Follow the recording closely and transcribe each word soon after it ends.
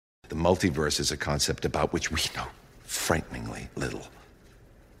multiverse is a concept about which we know frighteningly little.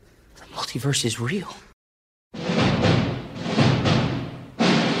 The multiverse is real.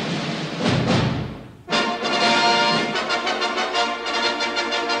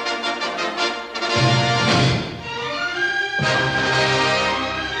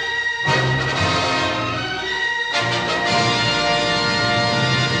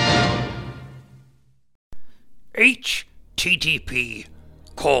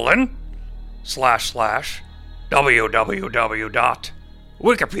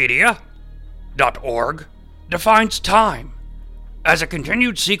 http://www.wikipedia.org defines time as a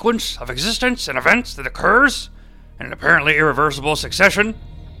continued sequence of existence and events that occurs in an apparently irreversible succession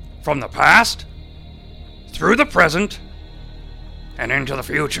from the past through the present and into the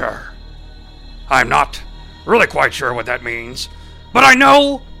future. I'm not really quite sure what that means, but I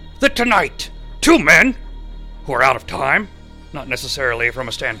know that tonight, two men who are out of time, not necessarily from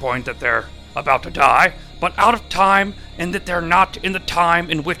a standpoint that they're about to die, but out of time in that they're not in the time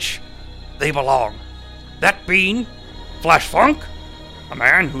in which they belong. That being Flash Funk, a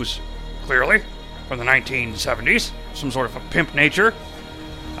man who's clearly from the 1970s, some sort of a pimp nature,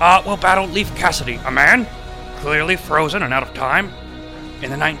 will battle Leif Cassidy, a man clearly frozen and out of time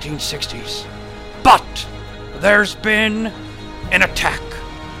in the 1960s. But there's been an attack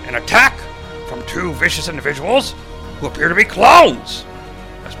from two vicious individuals who appear to be clones.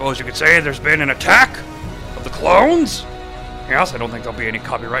 I suppose you could say there's been an attack of the clones. Yes, I don't think there'll be any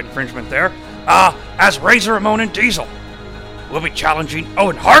copyright infringement there. As Razor Ramon and Diesel will be challenging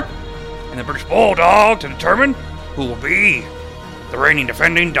Owen Hart and the British Bulldog to determine who will be the reigning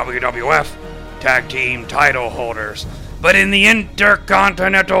defending WWF Tag Team title holders. But in the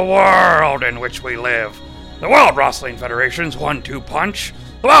intercontinental world in which we live, the World Wrestling Federation's 1-2 punch,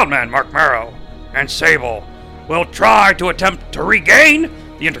 the Wildman Mark Marrow and Sable will try to attempt to regain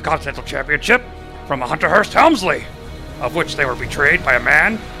the Intercontinental Championship from a Hunter Hearst Helmsley, of which they were betrayed by a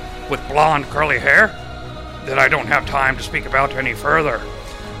man with blonde curly hair that I don't have time to speak about any further.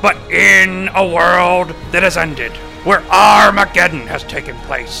 But in a world that has ended, where Armageddon has taken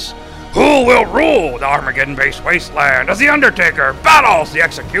place, who will rule the Armageddon-based wasteland as the Undertaker battles the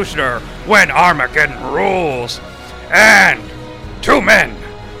Executioner when Armageddon rules? And two men,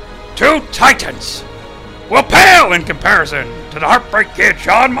 two titans, will pale in comparison to the Heartbreak Kid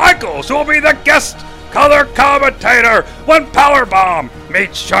Shawn Michaels, who will be the guest color commentator when Powerbomb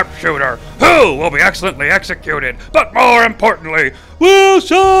meets SharpShooter, who will be excellently executed. But more importantly, will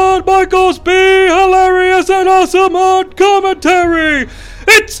Shawn Michaels be hilarious and awesome on commentary?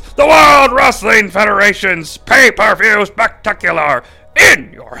 It's the World Wrestling Federation's pay-per-view spectacular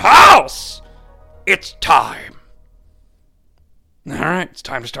in your house. It's time. All right, it's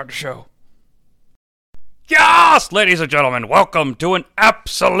time to start the show. Yes, ladies and gentlemen, welcome to an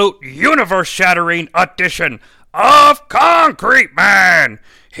absolute universe-shattering edition of Concrete Man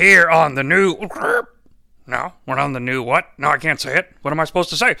here on the new... No, we're on the new what? No, I can't say it. What am I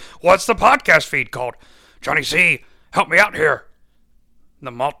supposed to say? What's the podcast feed called? Jonnie Sea, help me out here.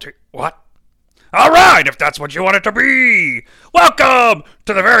 What? All right, if that's what you want it to be. Welcome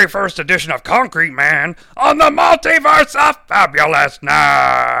to the very first edition of Concrete Man on the Multiverse of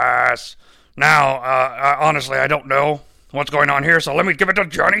Fabulousness. Now, honestly, I don't know what's going on here, so let me give it to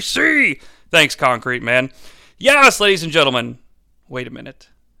Jonnie Sea. Thanks, Concrete Man. Yes, ladies and gentlemen. Wait a minute.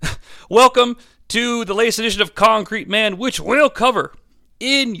 Welcome to the latest edition of Concrete Man, which will cover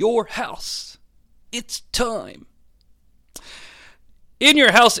In Your House. It's time. In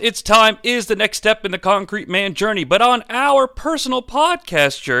Your House, It's Time is the next step in the Concrete Man journey, but on our personal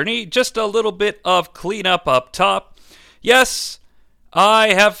podcast journey, just a little bit of cleanup up top. Yes,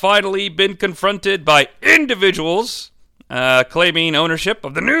 I have finally been confronted by individuals claiming ownership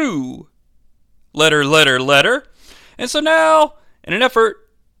of the new letter. And so now, in an effort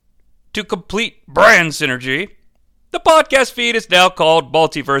to complete brand synergy, the podcast feed is now called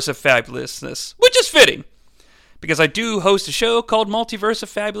Multiverse of Fabulousness, which is fitting, because I do host a show called Multiverse of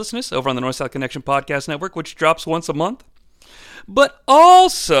Fabulousness over on the North-South Connection Podcast Network, which drops once a month. But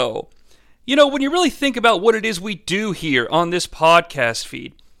also, you know, when you really think about what it is we do here on this podcast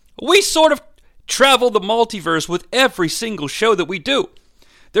feed, we sort of travel the multiverse with every single show that we do.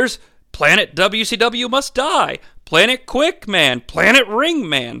 There's Planet WCW Must Die, Planet Quick Man, Planet Ring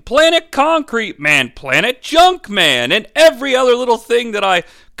Man, Planet Concrete Man, Planet Junk Man, and every other little thing that I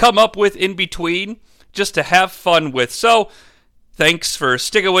come up with in between just to have fun with. So, thanks for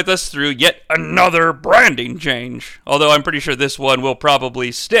sticking with us through yet another branding change, although I'm pretty sure this one will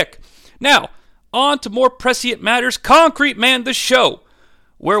probably stick. Now, on to more prescient matters, Concrete Man the Show,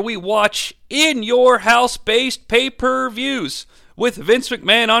 where we watch in-your-house-based pay-per-views, with Vince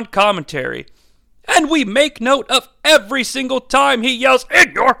McMahon on commentary. And we make note of every single time he yells,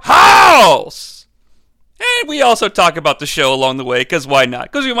 "In your house!" And we also talk about the show along the way, because why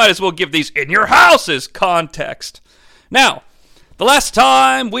not? Because we might as well give these "in your houses" context. Now, the last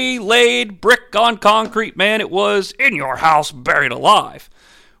time we laid brick on concrete, man, it was "In Your House, Buried Alive,"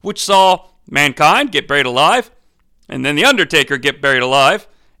 which saw Mankind get buried alive, and then The Undertaker get buried alive,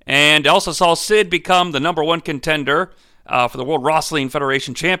 and also saw Sid become the number one contender for the World Wrestling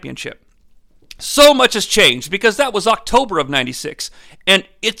Federation Championship. So much has changed because that was October of 96, and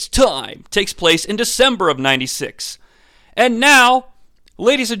It's Time takes place in December of 96. And now,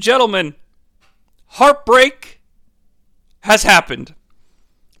 ladies and gentlemen, heartbreak has happened.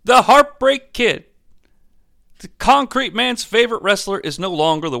 The Heartbreak Kid, the Concrete Man's favorite wrestler, is no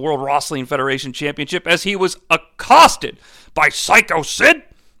longer the World Wrestling Federation Championship, as he was accosted by Psycho Sid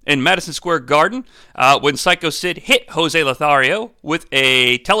in Madison Square Garden when Psycho Sid hit Jose Lothario with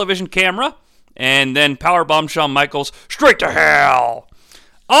a television camera and then powerbombed Shawn Michaels straight to hell.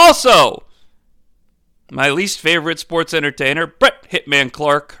 Also, my least favorite sports entertainer, Bret Hitman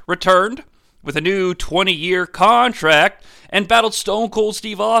Clark, returned with a new 20-year contract and battled Stone Cold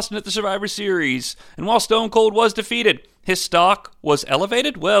Steve Austin at the Survivor Series. And while Stone Cold was defeated, his stock was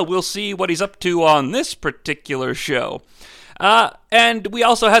elevated. Well, we'll see what he's up to on this particular show. And we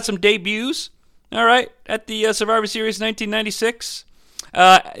also had some debuts, all right, at the Survivor Series 1996.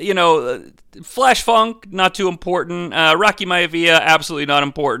 Flash Funk, not too important. Rocky Maivia, absolutely not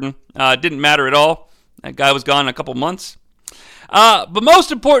important. Didn't matter at all. That guy was gone in a couple months. But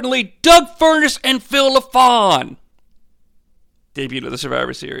most importantly, Doug Furnas and Phil LaFawn debuted at the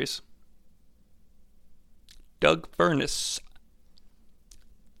Survivor Series. Doug Furnas,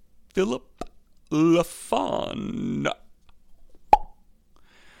 Philip LaFawn.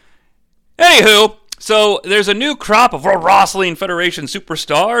 Anywho, so there's a new crop of World Wrestling Federation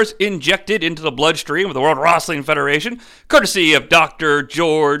superstars injected into the bloodstream of the World Wrestling Federation, courtesy of Dr.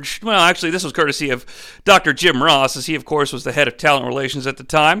 George. Well, actually, this was courtesy of Dr. Jim Ross, as he, of course, was the head of talent relations at the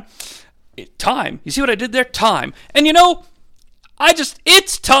time. Time. You see what I did there? Time. And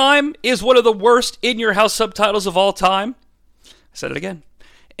It's Time is one of the worst in-your-house subtitles of all time. I said it again.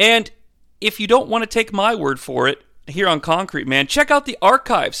 And if you don't want to take my word for it here on Concrete Man, check out the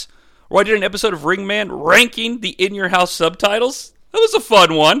archives, where I did an episode of Ring Man ranking the in-your-house subtitles. That was a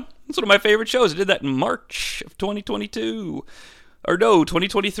fun one. It's one of my favorite shows. I did that in March of 2022. Or no,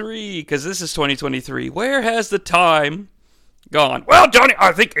 2023, because this is 2023. Where has the time gone? Well, Johnny,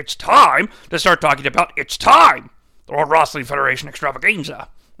 I think it's time to start talking about It's Time, the World Wrestling Federation extravaganza.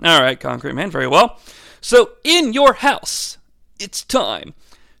 All right, Concrete Man, very well. So, In Your House, It's Time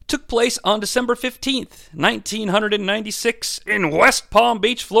took place on December 15th, 1996 in West Palm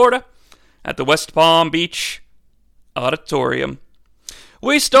Beach, Florida, at the West Palm Beach Auditorium.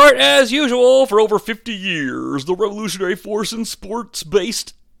 We start, as usual, for over 50 years, the revolutionary force in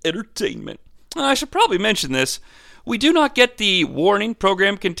sports-based entertainment. I should probably mention this. We do not get the warning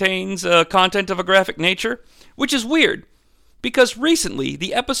program contains content of a graphic nature, which is weird, because recently,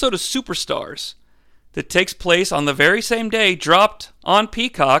 the episode of Superstars that takes place on the very same day dropped on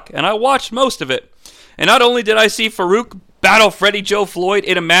Peacock, and I watched most of it. And not only did I see Farouk battle Freddie Joe Floyd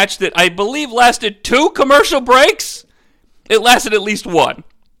in a match that I believe lasted 2 commercial breaks, it lasted at least 1.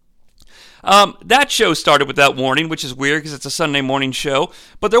 That show started with that warning, which is weird because it's a Sunday morning show.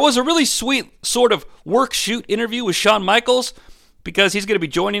 But there was a really sweet sort of work-shoot interview with Shawn Michaels, because he's going to be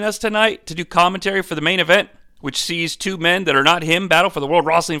joining us tonight to do commentary for the main event, which sees 2 men that are not him battle for the World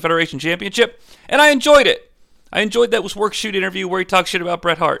Wrestling Federation Championship. And I enjoyed it. I enjoyed that work-shoot interview where he talks shit about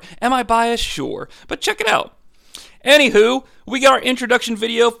Bret Hart. Am I biased? Sure. But check it out. Anywho, we got our introduction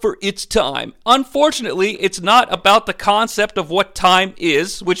video for It's Time. Unfortunately, it's not about the concept of what time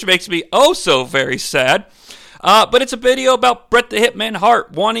is, which makes me oh so very sad. But it's a video about Bret the Hitman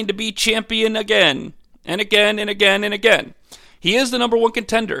Hart wanting to be champion again, and again, and again, and again. He is the number one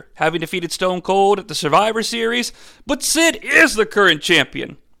contender, having defeated Stone Cold at the Survivor Series, but Sid is the current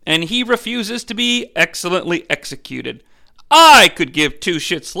champion, and he refuses to be excellently executed. I could give 2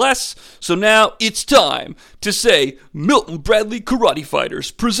 shits less, so now it's time to say Milton Bradley Karate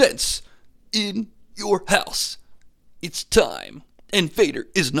Fighters presents In Your House. It's time, and Vader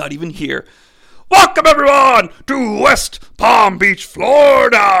is not even here. Welcome everyone to West Palm Beach,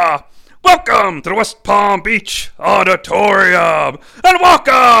 Florida! Welcome to the West Palm Beach Auditorium! And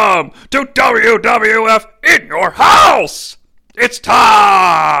welcome to WWF In Your House! It's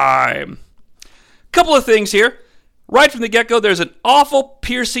time! Couple of things here. Right from the get-go, there's an awful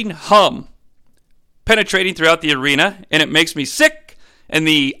piercing hum penetrating throughout the arena, and it makes me sick, and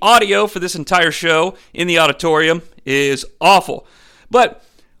the audio for this entire show in the auditorium is awful. But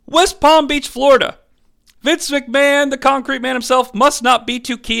West Palm Beach, Florida. Vince McMahon, the concrete man himself, must not be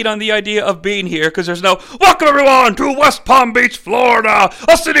too keen on the idea of being here because there's no "Welcome everyone to West Palm Beach, Florida,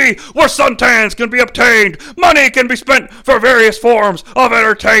 a city where suntans can be obtained, money can be spent for various forms of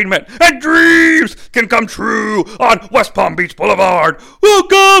entertainment, and dreams can come true on West Palm Beach Boulevard.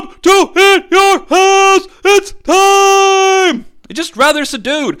 Welcome to In Your House, it's time!" It's just rather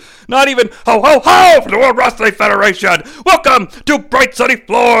subdued. Not even "Ho, ho, ho" for the World Wrestling Federation. Welcome to bright sunny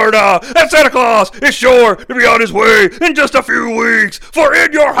Florida. And Santa Claus is sure to be on his way in just a few weeks. For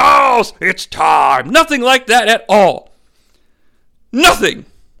In Your House, it's time. Nothing like that at all. Nothing.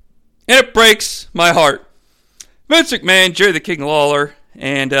 And it breaks my heart. Vince McMahon, Jerry the King Lawler,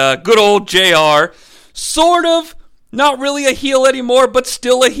 and good old JR. Sort of not really a heel anymore, but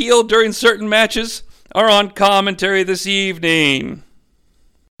still a heel during certain matches, are on commentary this evening.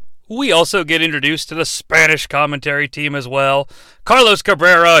 We also get introduced to the Spanish commentary team as well. Carlos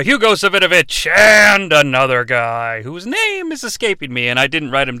Cabrera, Hugo Savinovich, and another guy whose name is escaping me, and I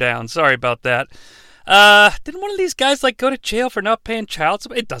didn't write him down. Sorry about that. Didn't one of these guys go to jail for not paying child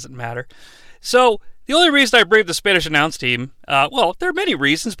support? It doesn't matter. So, the only reason I bring the Spanish announce team, well, there are many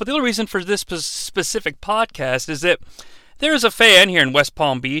reasons, but the only reason for this specific podcast is that there is a fan here in West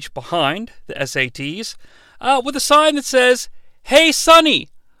Palm Beach behind the SATs with a sign that says, "Hey, Sonny,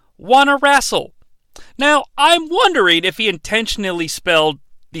 wanna wrestle?" Now, I'm wondering if he intentionally spelled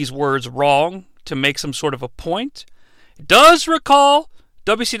these words wrong to make some sort of a point. It does recall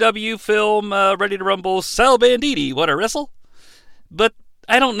WCW film Ready to Rumble, Sal Banditi, wanna wrestle? But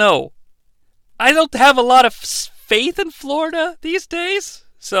I don't know. I don't have a lot of faith in Florida these days,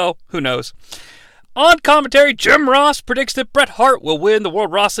 so who knows. On commentary, Jim Ross predicts that Bret Hart will win the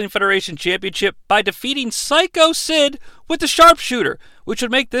World Wrestling Federation Championship by defeating Psycho Sid with the Sharpshooter, which would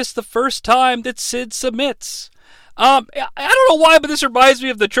make this the first time that Sid submits. I don't know why, but this reminds me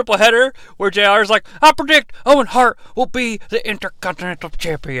of the triple header where JR is like, "I predict Owen Hart will be the Intercontinental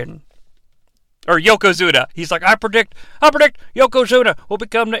Champion." Or Yokozuna. He's like, I predict Yokozuna will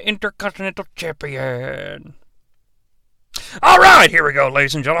become the Intercontinental Champion. All right, here we go,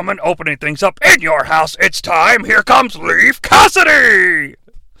 ladies and gentlemen. Opening things up in your house. It's time. Here comes Leif Cassidy.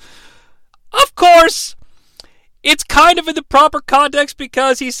 Of course, it's kind of in the proper context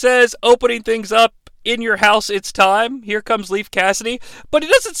because he says opening things up in your house. It's time. Here comes Leif Cassidy. But he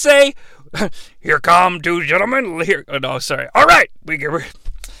doesn't say, "Here come two gentlemen." Here. Oh, no, sorry. All right.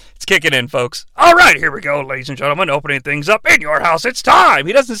 It's kicking in, folks. All right, here we go, ladies and gentlemen. Opening things up in your house. It's time.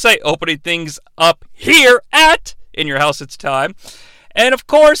 He doesn't say opening things up here at In Your House, It's Time. And of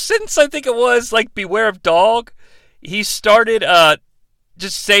course, since I think it was Beware of Dog, he started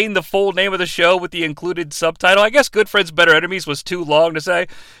just saying the full name of the show with the included subtitle. I guess Good Friends, Better Enemies was too long to say.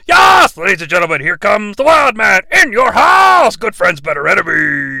 Yes, ladies and gentlemen, here comes the Wild Man in your house. Good Friends, Better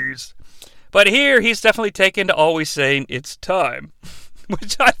Enemies. But here, he's definitely taken to always saying it's time,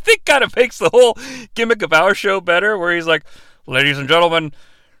 which I think kind of makes the whole gimmick of our show better, where he's like, "Ladies and gentlemen,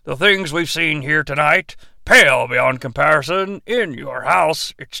 the things we've seen here tonight pale beyond comparison. In your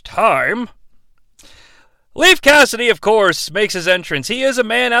house, it's time." Leif Cassidy, of course, makes his entrance. He is a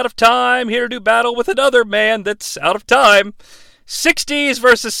man out of time, here to do battle with another man that's out of time. 60s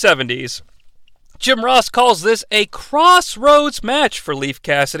versus 70s. Jim Ross calls this a crossroads match for Leif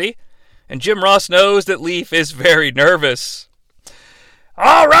Cassidy, and Jim Ross knows that Leif is very nervous.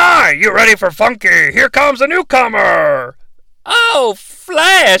 All right, you ready for funky? Here comes a newcomer. Oh,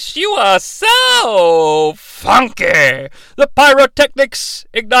 Flash, you are so funky. The pyrotechnics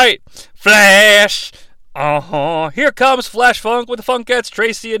ignite. Flash. Here comes Flash Funk with the Funkettes,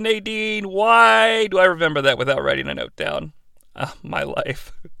 Tracy and Nadine. Why do I remember that without writing a note down? My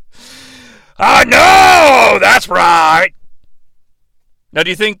life. I know, that's right. Now, do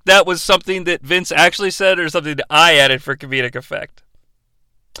you think that was something that Vince actually said or something that I added for comedic effect?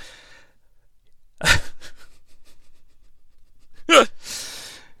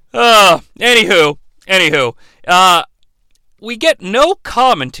 Anywho, we get no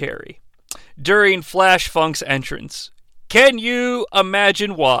commentary during Flash Funk's entrance. Can you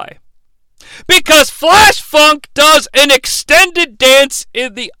imagine why? Because Flash Funk does an extended dance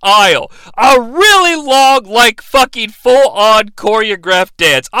in the aisle. A really long, fucking full-on choreographed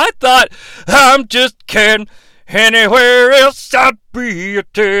dance. I thought, I'm just kidding. Anywhere else I'd be a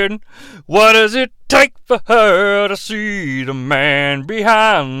 10. What does it take for her to see the man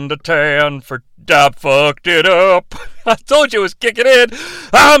behind the tan? For I fucked it up. I told you it was kicking in.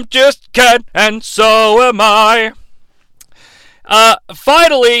 I'm just kidding, and so am I.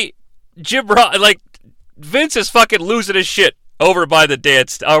 Finally, Jim Ross, Vince is fucking losing his shit over by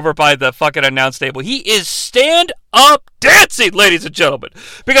the fucking announce table. He is stand-up dancing, ladies and gentlemen,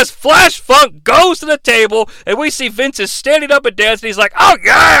 because Flash Funk goes to the table, and we see Vince is standing up and dancing. He's like, oh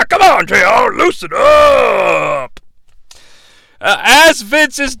yeah, come on, JR, loosen up. As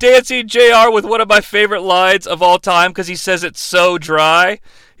Vince is dancing, JR with one of my favorite lines of all time, because he says it's so dry.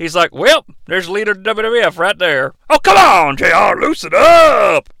 He's like, well, there's the leader of WWF right there. Oh, come on, JR, loosen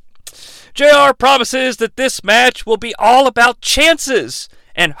up. JR promises that this match will be all about chances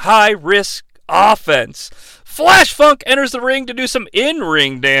and high-risk offense. Flash Funk enters the ring to do some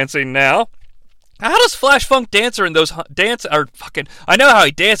in-ring dancing now. How does Flash Funk dancer in those I know how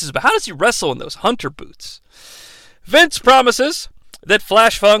he dances, but how does he wrestle in those hunter boots? Vince promises that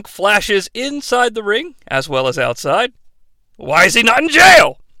Flash Funk flashes inside the ring as well as outside. Why is he not in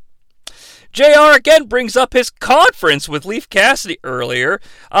jail? JR again brings up his conference with Leif Cassidy earlier,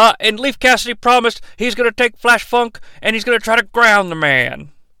 and Leif Cassidy promised he's going to take Flash Funk and he's going to try to ground the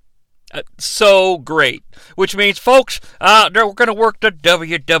man. So great. Which means, folks, we're going to work the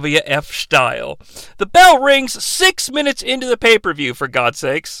WWF style. The bell rings 6 minutes into the pay-per-view, for God's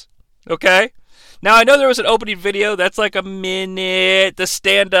sakes. Okay? Now, I know there was an opening video. That's like a minute. The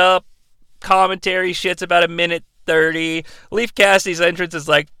stand-up commentary shit's about a minute 30. Leif Cassidy's entrance is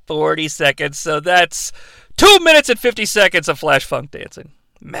like 40 seconds. So that's 2 minutes and 50 seconds of Flash Funk dancing.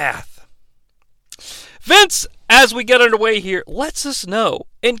 Math. Vince, as we get underway here, lets us know,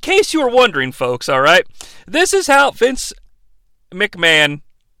 in case you were wondering, folks, all right, this is how Vince McMahon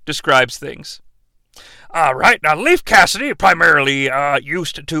describes things. All right, now Leif Cassidy, primarily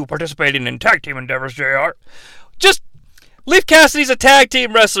used to participating in tag team endeavors, JR. Leif Cassidy's a tag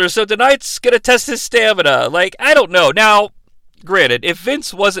team wrestler, so tonight's gonna test his stamina. Like, I don't know. Now, granted, if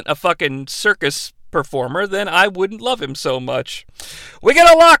Vince wasn't a fucking circus performer, then I wouldn't love him so much. We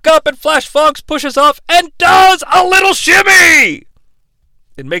get a lock up, and Flash Funk pushes off and does a little shimmy!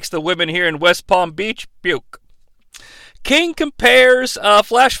 It makes the women here in West Palm Beach puke. King compares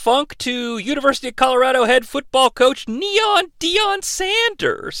Flash Funk to University of Colorado head football coach Neon Deion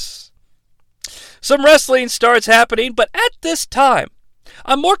Sanders. Some wrestling starts happening, but at this time,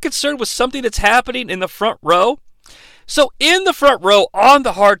 I'm more concerned with something that's happening in the front row. So in the front row, on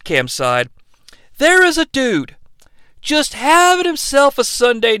the hard cam side, there is a dude just having himself a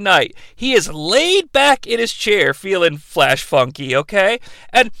Sunday night. He is laid back in his chair feeling Flash Funky, okay?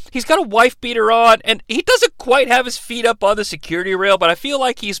 And he's got a wife beater on, and he doesn't quite have his feet up on the security rail, but I feel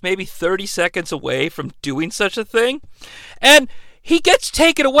like he's maybe 30 seconds away from doing such a thing. And he gets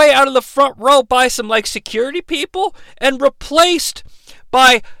taken away out of the front row by some, like, security people and replaced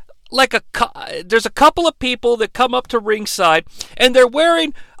by, like, there's a couple of people that come up to ringside, and they're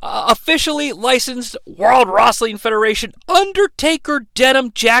wearing officially licensed World Wrestling Federation Undertaker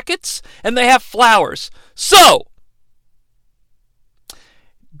denim jackets, and they have flowers. So,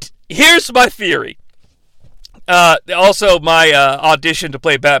 here's my theory. Also, my audition to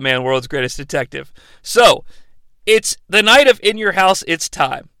play Batman, World's Greatest Detective. So, it's the night of In Your House, It's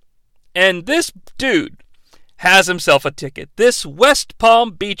Time. And this dude has himself a ticket. This West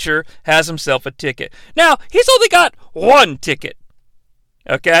Palm Beacher has himself a ticket. Now, he's only got one ticket.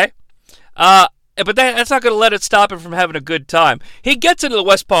 Okay? But that's not going to let it stop him from having a good time. He gets into the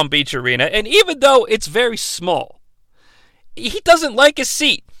West Palm Beach Arena, and even though it's very small, he doesn't like his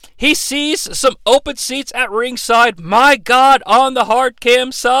seat. He sees some open seats at ringside. My God, on the hard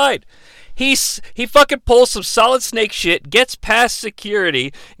cam side. He fucking pulls some Solid Snake shit, gets past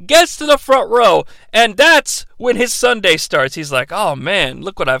security, gets to the front row, and that's when his Sunday starts. He's like, oh man,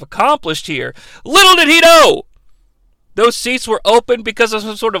 look what I've accomplished here. Little did he know, those seats were open because of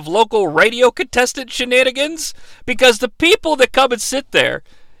some sort of local radio contestant shenanigans. Because the people that come and sit there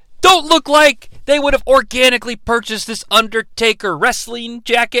don't look like they would have organically purchased this Undertaker wrestling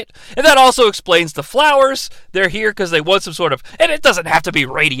jacket. And that also explains the flowers. They're here because they want some sort of... And it doesn't have to be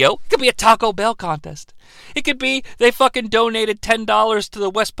radio. It could be a Taco Bell contest. It could be they fucking donated $10 to the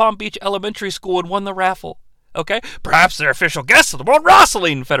West Palm Beach Elementary School and won the raffle. Okay? Perhaps they're official guests of the World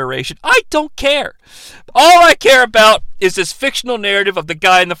Wrestling Federation. I don't care. All I care about is this fictional narrative of the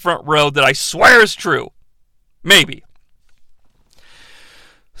guy in the front row that I swear is true. Maybe.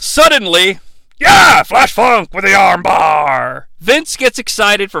 Suddenly, yeah, Flash Funk with the armbar. Vince gets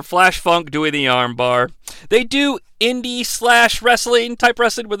excited for Flash Funk doing the armbar. They do indie/wrestling type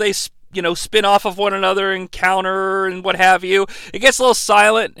wrestling where they, spin off of one another and counter and what have you. It gets a little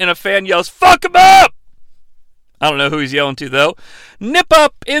silent and a fan yells, "Fuck him up!" I don't know who he's yelling to, though. Nip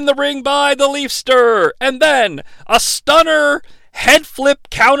up in the ring by the Leafster. And then a stunner head flip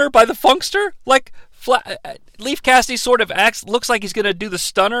counter by the Funkster. Like, Leif Cassidy sort of looks like he's going to do the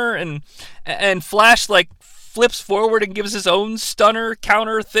stunner, and Flash, like, flips forward and gives his own stunner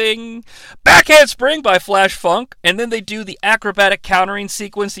counter thing. Backhand spring by Flash Funk. And then they do the acrobatic countering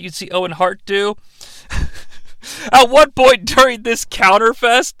sequence that you'd see Owen Hart do. At one point during this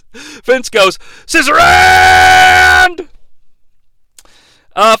counterfest, Vince goes, scissor hand!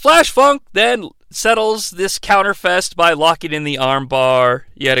 Flash Funk then settles this counterfest by locking in the armbar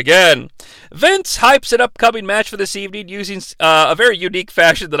yet again. Vince hypes an upcoming match for this evening using a very unique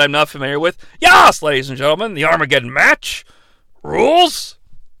fashion that I'm not familiar with. Yes, ladies and gentlemen, the Armageddon match rules.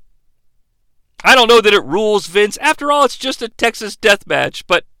 I don't know that it rules, Vince. After all, it's just a Texas death match,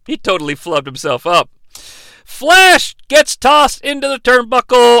 but he totally flubbed himself up. Flash gets tossed into the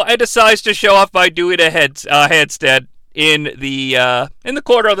turnbuckle and decides to show off by doing a headstand in the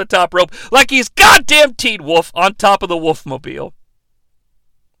corner of the top rope, like he's goddamn Teen Wolf on top of the Wolfmobile.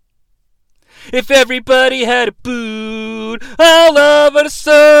 If everybody had a boot all over the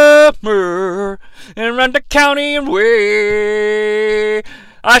summer and run the county and way,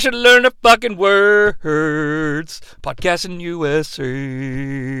 I should learn the fucking words. Podcasting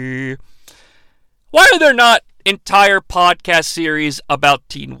USA. Why are there not entire podcast series about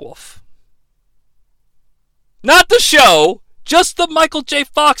Teen Wolf? Not the show, just the Michael J.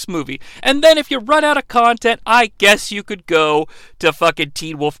 Fox movie. And then if you run out of content, I guess you could go to fucking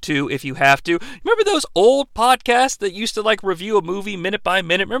Teen Wolf 2 if you have to. Remember those old podcasts that used to like review a movie minute by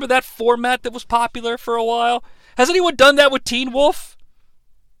minute? Remember that format that was popular for a while? Has anyone done that with Teen Wolf?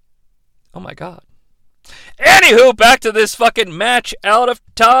 Oh my god. Anywho, back to this fucking match out of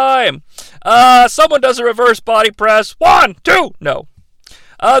time. Someone does a reverse body press. 1, 2, no.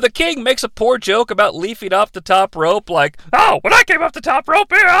 The King makes a poor joke about leafing off the top rope, like, oh, when I came off the top rope,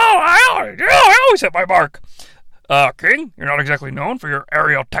 I always hit my mark. King, you're not exactly known for your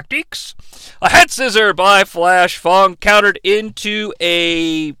aerial tactics. A head scissor by Flash Funk countered into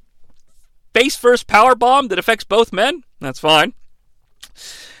a face-first powerbomb that affects both men. That's fine.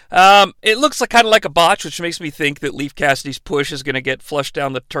 It looks like kind of like a botch, which makes me think that Leif Cassidy's push is going to get flushed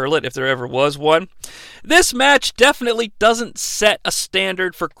down the turlet if there ever was one. This match definitely doesn't set a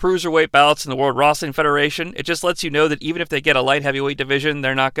standard for cruiserweight bouts in the World Wrestling Federation. It just lets you know that even if they get a light heavyweight division,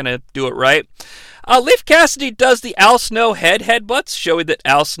 they're not going to do it right. Leif Cassidy does the Al Snow headbutts, showing that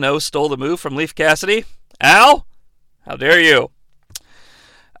Al Snow stole the move from Leif Cassidy. Al? How dare you?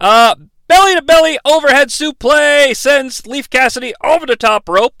 Belly-to-belly overhead suplex sends Leif Cassidy over the top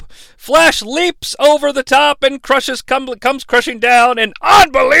rope. Flash leaps over the top and comes crushing down. And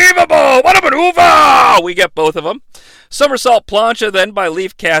unbelievable! What a maneuver! We get both of them. Somersault plancha then by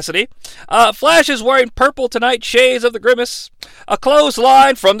Leif Cassidy. Flash is wearing purple tonight, shades of the grimace. A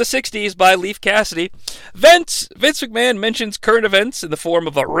clothesline from the 60s by Leif Cassidy. Vince McMahon mentions current events in the form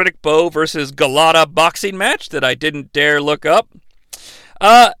of a Riddick Bowe versus Galata boxing match that I didn't dare look up.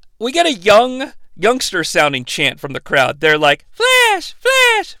 We get a youngster-sounding chant from the crowd. They're like, Flash,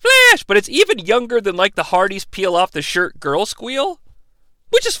 Flash, Flash! But it's even younger than like the Hardys peel off the shirt girl squeal,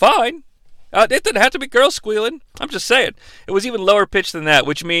 which is fine. It didn't have to be girls squealing. I'm just saying. It was even lower pitched than that,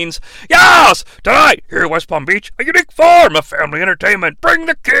 which means, yes, tonight, here in West Palm Beach, a unique form of family entertainment. Bring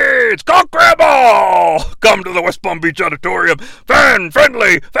the kids, call Grandma! Come to the West Palm Beach Auditorium.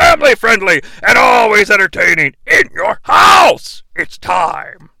 Fan-friendly, family-friendly, and always entertaining. In your house! It's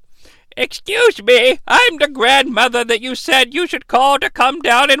time. Excuse me, I'm the grandmother that you said you should call to come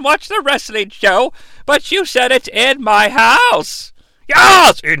down and watch the wrestling show, but you said it's in my house.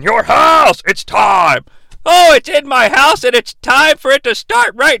 Yes, in your house. It's time. Oh, it's in my house and it's time for it to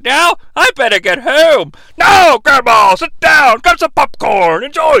start right now? I better get home. No, Grandma, sit down. Grab some popcorn.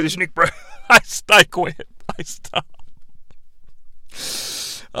 Enjoy the sneak break. I quit. I stopped.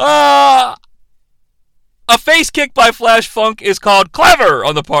 A face kick by Flash Funk is called clever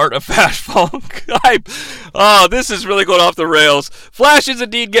on the part of Flash Funk. This is really going off the rails. Flash is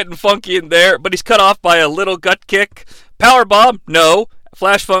indeed getting funky in there, but he's cut off by a little gut kick. Powerbomb, no.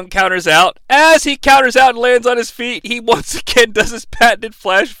 Flash Funk counters out. As he counters out and lands on his feet, he once again does his patented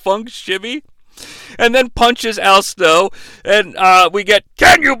Flash Funk shimmy. And then punches Al Snow. And we get,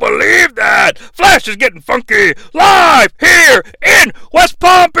 can you believe that? Flash is getting funky live here in West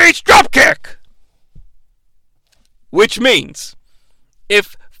Palm Beach. Dropkick. Which means,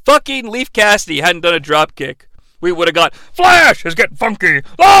 if fucking Leif Cassidy hadn't done a dropkick, we would have got, Flash is getting funky,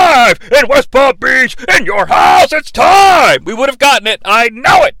 live in West Palm Beach, in your house, it's time! We would have gotten it, I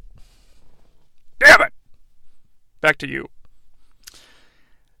know it! Damn it! Back to you.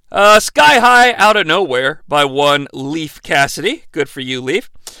 Sky High Out of Nowhere by one Leif Cassidy. Good for you, Leif.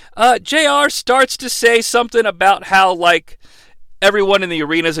 JR starts to say something about how, like, everyone in the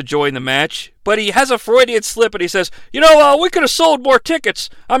arena is enjoying the match, but he has a Freudian slip and he says, we could have sold more tickets.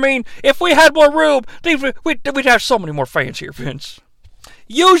 I mean, if we had more room, we'd have so many more fans here, Vince.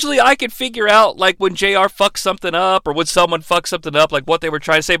 Usually I can figure out, like, when JR fucks something up or when someone fucks something up, like what they were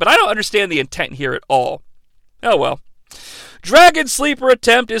trying to say, but I don't understand the intent here at all. Oh well. Dragon Sleeper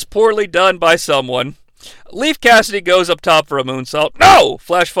attempt is poorly done by someone. Leif Cassidy goes up top for a moonsault. No!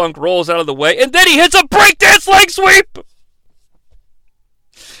 Flash Funk rolls out of the way, and then he hits a breakdance leg sweep!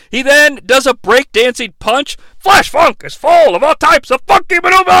 He then does a breakdancing punch. Flash Funk is full of all types of funky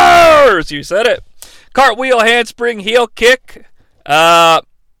maneuvers! You said it. Cartwheel, handspring, heel kick. And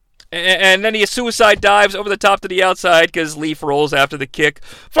then he suicide dives over the top to the outside because Leif rolls after the kick.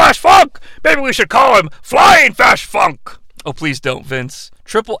 Flash Funk! Maybe we should call him Flying Flash Funk! Oh, please don't, Vince.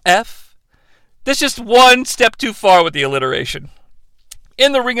 Triple F? That's just one step too far with the alliteration.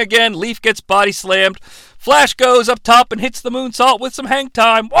 In the ring again, Leif gets body slammed. Flash goes up top and hits the moonsault with some hang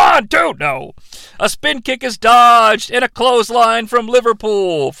time. 1, 2, no. A spin kick is dodged and a clothesline from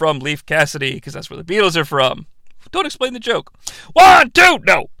Liverpool from Leif Cassidy because that's where the Beatles are from. Don't explain the joke. 1, 2,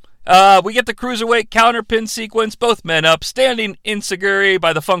 no. We get the cruiserweight counterpin sequence, both men up, standing enziguri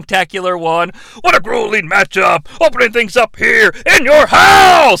by the Funktacular One. What a grueling matchup, opening things up here in your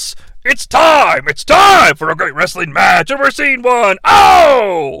house! It's time for a great wrestling match, and we're seeing one.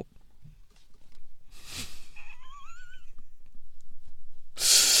 Oh!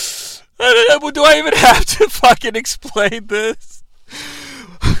 Do I even have to fucking explain this?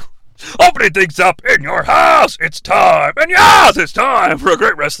 Opening things up in your house, it's time, and yes, it's time for a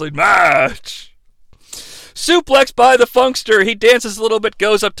great wrestling match. Suplex by the Funkster, he dances a little bit,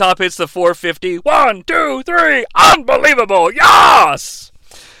 goes up top, hits the 450. 1, 2, 3, unbelievable, yes!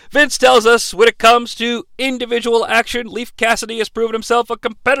 Vince tells us when it comes to individual action, Leif Cassidy has proven himself a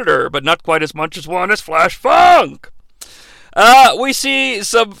competitor, but not quite as much as one as Flash Funk. We see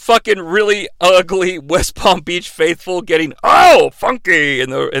some fucking really ugly West Palm Beach faithful getting, funky in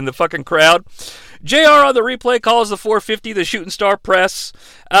the fucking crowd. JR on the replay calls the 450 the Shooting Star Press.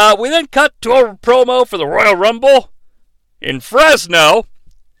 We then cut to a promo for the Royal Rumble in Fresno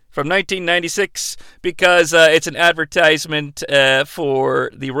from 1996 because it's an advertisement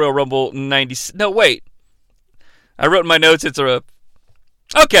for the Royal Rumble 90. No, wait. I wrote in my notes it's a...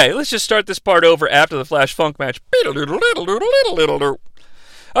 Okay, let's just start this part over after the Flash Funk match.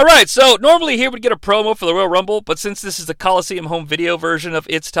 Alright, so normally here we'd get a promo for the Royal Rumble, but since this is the Coliseum home video version of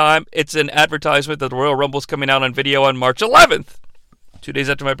It's Time, it's an advertisement that the Royal Rumble's coming out on video on March 11th, 2 days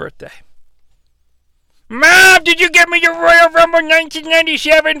after my birthday. Mom, did you get me the Royal Rumble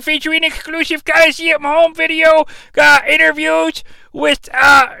 1997 featuring exclusive Coliseum home video interviews with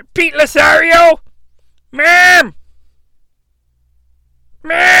Pete Lothario? Mom!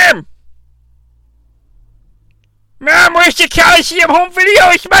 Mom, where's the Coliseum home video?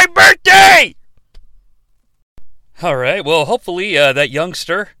 It's my birthday! Alright, well, hopefully that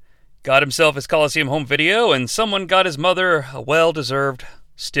youngster got himself his Coliseum home video and someone got his mother a well-deserved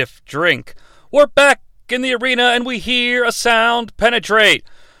stiff drink. We're back in the arena and we hear a sound penetrate.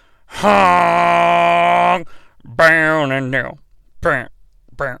 Hong, bound and now, bam,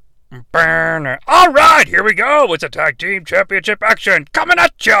 bam. All right, here we go. It's a tag team championship action coming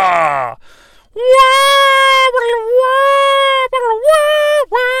at ya.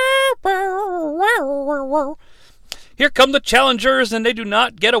 Here come the challengers, and they do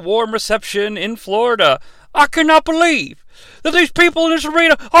not get a warm reception in Florida. I cannot believe that these people in this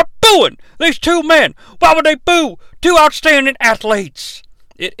arena are booing these two men. Why would they boo two outstanding athletes?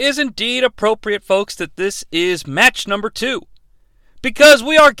 It is indeed appropriate, folks, that this is match number 2. Because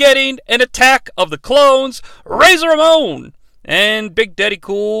we are getting an attack of the clones. Razor Ramon and Big Daddy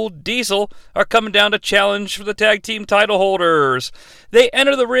Cool Diesel are coming down to challenge for the tag team title holders. They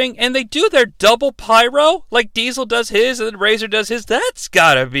enter the ring and they do their double pyro, like Diesel does his and then Razor does his. That's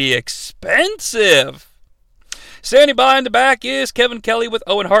gotta be expensive. Standing by in the back is Kevin Kelly with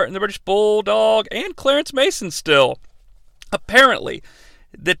Owen Hart and the British Bulldog and Clarence Mason still. Apparently,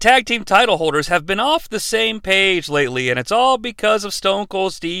 the tag team title holders have been off the same page lately, and it's all because of Stone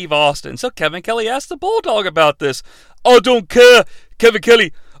Cold Steve Austin. So Kevin Kelly asked the Bulldog about this. I don't care, Kevin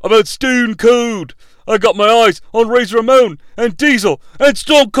Kelly, about Stone Cold. I got my eyes on Razor Ramon and Diesel and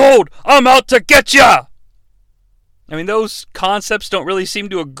Stone Cold. I'm out to get ya! I mean, those concepts don't really seem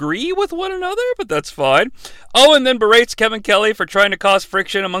to agree with one another, but that's fine. Owen then berates Kevin Kelly for trying to cause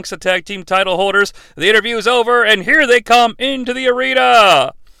friction amongst the tag team title holders. The interview is over, and here they come into the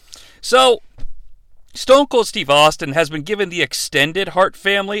arena. So, Stone Cold Steve Austin has been giving the extended Hart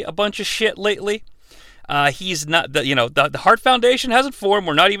family a bunch of shit lately. He's not the Hart Foundation hasn't formed.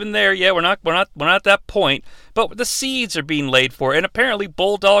 We're not even there yet. We're not at that point. But the seeds are being laid for. And apparently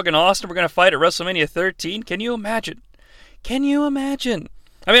Bulldog and Austin were going to fight at WrestleMania 13. Can you imagine?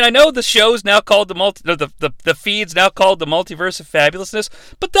 I mean, I know the show's now called the feed's now called the Multiverse of Fabulousness,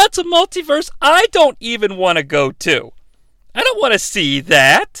 but that's a multiverse I don't even want to go to. I don't want to see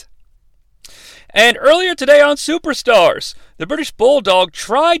that. And earlier today on Superstars, the British Bulldog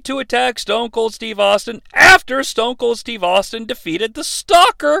tried to attack Stone Cold Steve Austin after Stone Cold Steve Austin defeated the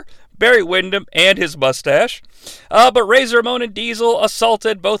Stalker, Barry Windham, and his mustache. But Razor Ramon and Diesel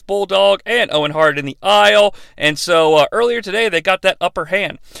assaulted both Bulldog and Owen Hart in the aisle, and so earlier today they got that upper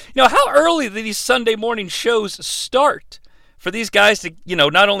hand. How early do these Sunday morning shows start? For these guys to,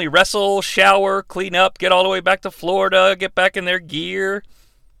 not only wrestle, shower, clean up, get all the way back to Florida, get back in their gear.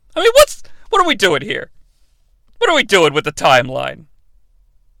 I mean, what are we doing here? What are we doing with the timeline?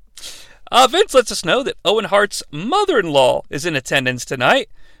 Vince lets us know that Owen Hart's mother-in-law is in attendance tonight,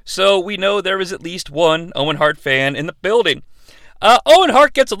 so we know there is at least one Owen Hart fan in the building. Owen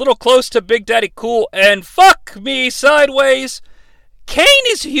Hart gets a little close to Big Daddy Cool, and fuck me sideways, Kane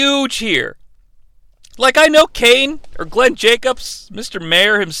is huge here. Like, I know Kane, or Glenn Jacobs, Mr.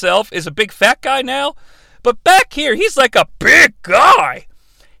 Mayor himself, is a big fat guy now, but back here, he's like a big guy.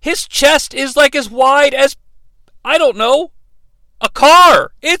 His chest is like as wide as, I don't know, a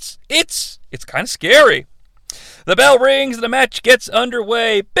car. It's kind of scary. The bell rings and the match gets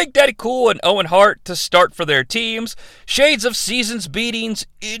underway. Big Daddy Cool and Owen Hart to start for their teams. Shades of Seasons beatings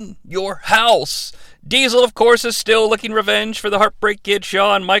in your house. Diesel, of course, is still looking revenge for the Heartbreak Kid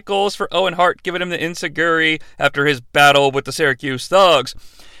Shawn Michaels for Owen Hart giving him the enziguri after his battle with the Syracuse Thugs.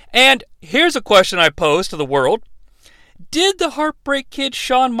 And here's a question I pose to the world. Did the Heartbreak Kid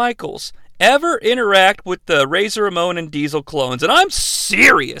Shawn Michaels ever interact with the Razor Ramon and Diesel clones? And I'm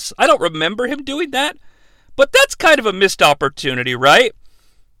serious. I don't remember him doing that. But that's kind of a missed opportunity, right?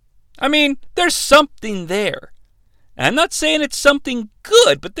 I mean, there's something there. I'm not saying it's something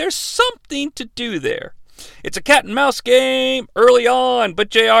good, but there's something to do there. It's a cat and mouse game early on,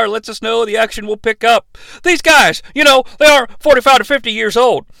 but JR lets us know the action will pick up. These guys, they aren't 45 to 50 years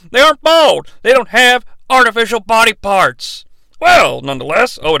old. They aren't bald. They don't have artificial body parts. Well,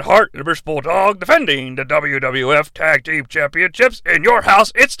 nonetheless, Owen Hart and the British Bulldog defending the WWF Tag Team Championships in your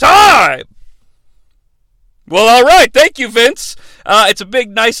house. It's time! Well, all right. Thank you, Vince. It's a big,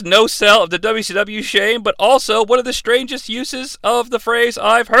 nice no-sell of the WCW shame, but also one of the strangest uses of the phrase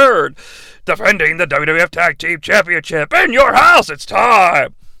I've heard. Defending the WWF Tag Team Championship in your house. It's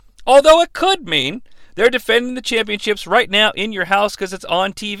time! Although it could mean they're defending the championships right now in your house because it's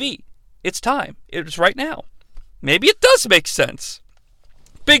on TV. It's time. It's right now. Maybe it does make sense.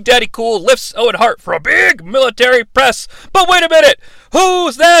 Big Daddy Cool lifts Owen Hart for a big military press. But wait a minute!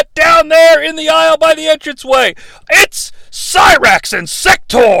 Who's that down there in the aisle by the entranceway? It's Cyrax and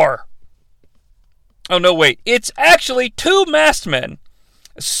Sector! Oh, no, wait. It's actually two masked men.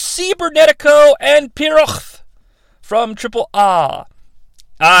 Cybernetico and Piroch from Triple A.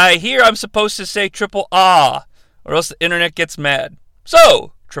 I hear I'm supposed to say Triple A, or else the internet gets mad.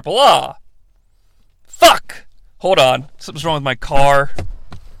 So, Triple A. Fuck! Hold on. Something's wrong with my car.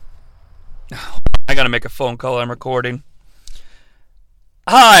 I gotta make a phone call. I'm recording.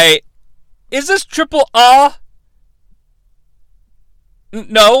 Hi. Is this Triple A?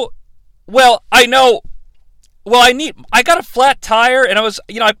 No. Well, I know. Well, I got a flat tire and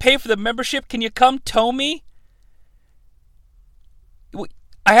I pay for the membership. Can you come tow me?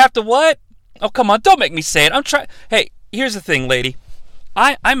 I have to what? Oh, come on. Don't make me say it. I'm trying. Hey, here's the thing, lady.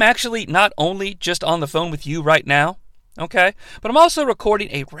 I'm actually not only just on the phone with you right now, okay, but I'm also recording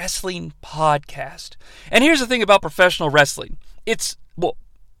a wrestling podcast. And here's the thing about professional wrestling. It's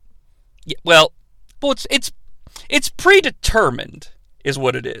predetermined is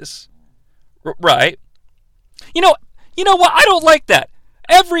what it is. Right? You know what? I don't like that.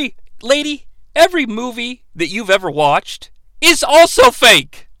 Every movie that you've ever watched is also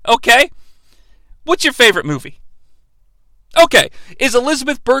fake, okay? What's your favorite movie? Okay, is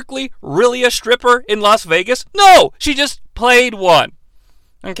Elizabeth Berkley really a stripper in Las Vegas? No, she just played one.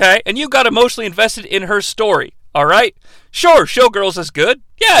 Okay, and you got emotionally invested in her story, all right? Sure, Showgirls is good.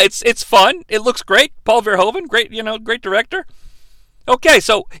 Yeah, it's fun. It looks great. Paul Verhoeven, great director. Okay,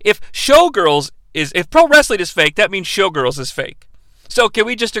 so if pro wrestling is fake, that means Showgirls is fake. So can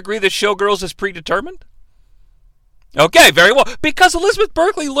we just agree that Showgirls is predetermined? Okay, very well. Because Elizabeth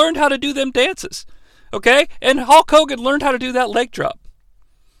Berkley learned how to do them dances. Okay? And Hulk Hogan learned how to do that leg drop.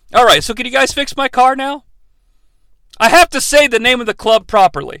 All right, so can you guys fix my car now? I have to say the name of the club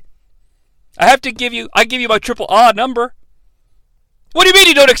properly. I give you my triple A number. What do you mean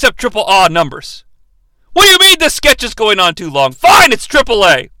you don't accept triple A numbers? What do you mean this sketch is going on too long? Fine, it's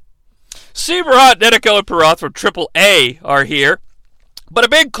AAA. Seabrot, Nedeko, and Parath from AAA are here. But a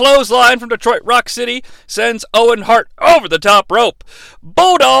big clothesline from Detroit Rock City sends Owen Hart over the top rope.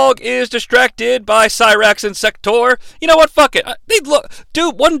 Bulldog is distracted by Cyrax and Sector. You know what? Fuck it.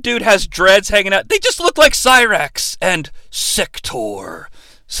 One dude has dreads hanging out. They just look like Cyrax and Sector.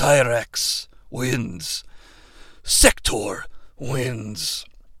 Cyrax wins. Sector wins.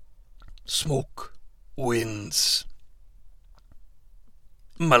 Smoke wins.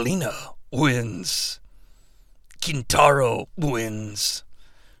 Malina wins. Kintaro wins.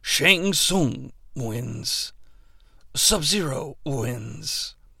 Shang Tsung wins. Sub-Zero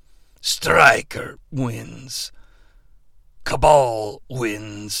wins. Striker wins. Cabal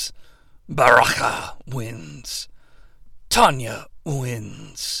wins. Baraka wins. Tanya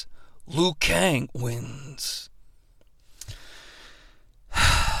wins. Liu Kang wins.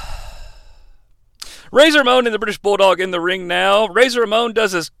 Razor Ramon and the British Bulldog in the ring now. Razor Ramon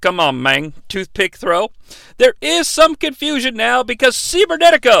does his, come on, man, toothpick throw. There is some confusion now because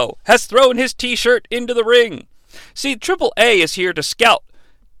Cybernetico has thrown his t-shirt into the ring. See, AAA is here to scout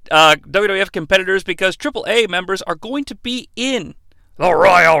WWF competitors because AAA members are going to be in the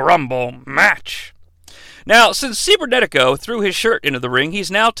Royal Rumble match. Now, since Cybernetico threw his shirt into the ring,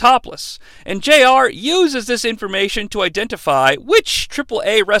 he's now topless. And JR uses this information to identify which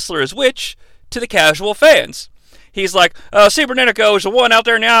AAA wrestler is which to the casual fans. He's like, Cybernetico is the one out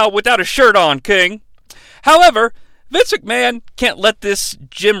there now without a shirt on, King. However, Vince McMahon can't let this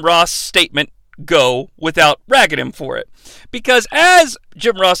Jim Ross statement go without ragging him for it. Because as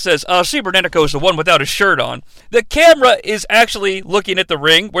Jim Ross says, Cybernetico is the one without a shirt on, the camera is actually looking at the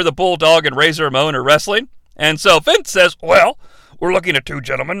ring where the Bulldog and Razor Ramon are wrestling. And so Vince says, well, we're looking at two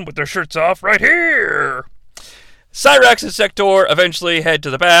gentlemen with their shirts off right here. Cyrax and Sector eventually head to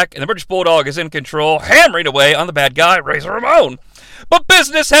the back, and the British Bulldog is in control, hammering away on the bad guy, Razor Ramon. But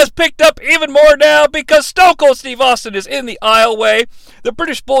business has picked up even more now because Stone Cold Steve Austin is in the aisleway. The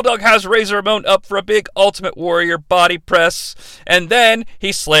British Bulldog has Razor Ramon up for a big Ultimate Warrior body press, and then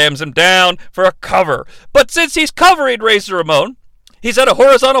he slams him down for a cover. But since he's covering Razor Ramon, he's at a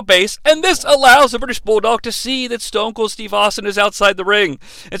horizontal base, and this allows the British Bulldog to see that Stone Cold Steve Austin is outside the ring.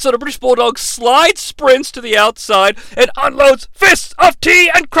 And so the British Bulldog sprints to the outside and unloads fists of tea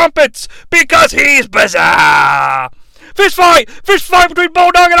and crumpets because he's bizarre. Fist fight between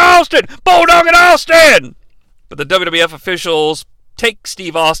Bulldog and Austin. But the WWF officials take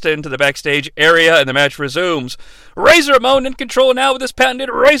Steve Austin to the backstage area, and the match resumes. Razor Ramon in control now with his patented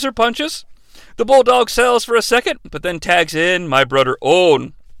razor punches. The Bulldog sells for a second, but then tags in my brother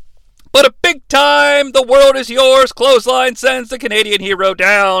Owen. But a big time, the world is yours clothesline sends the Canadian hero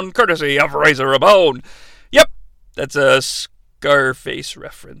down, courtesy of Razor Ramon. Yep, that's a Scarface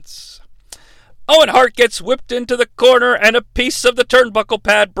reference. Owen Hart gets whipped into the corner, and a piece of the turnbuckle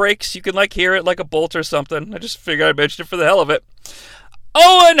pad breaks. You can hear it like a bolt or something. I just figured I'd mention it for the hell of it.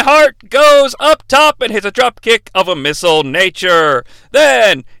 Owen Hart goes up top and hits a drop kick of a missile nature.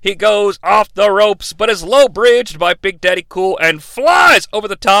 Then he goes off the ropes, but is low-bridged by Big Daddy Cool and flies over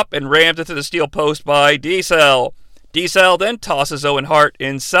the top and rams into the steel post by D-Cell. D-Cell then tosses Owen Hart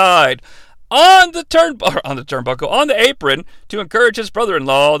inside. On the apron, to encourage his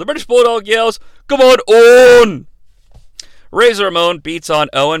brother-in-law, the British Bulldog yells, "Come on, Owen!" Razor Ramon beats on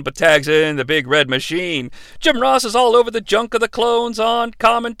Owen, but tags in the Big Red Machine. Jim Ross is all over the junk of the clones on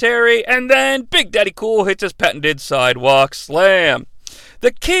commentary, and then Big Daddy Cool hits his patented sidewalk slam.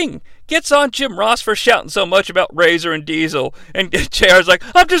 The King gets on Jim Ross for shouting so much about Razor and Diesel, and JR's like,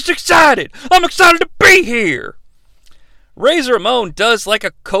 I'm just excited! I'm excited to be here! Razor Ramon does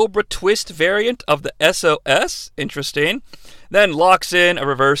a Cobra Twist variant of the SOS, interesting, then locks in a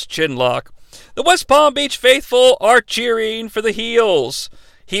reverse chin lock. The West Palm Beach faithful are cheering for the heels.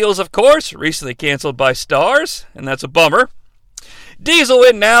 Heels, of course, recently canceled by Stars, and that's a bummer. Diesel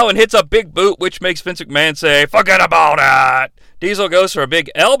in now and hits a big boot, which makes Vince McMahon say, forget about it! Diesel goes for a big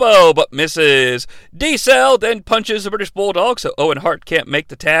elbow, but misses. D-Cell then punches the British Bulldog, so Owen Hart can't make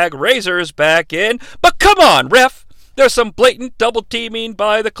the tag. Razor's back in, but come on, ref! There's some blatant double-teaming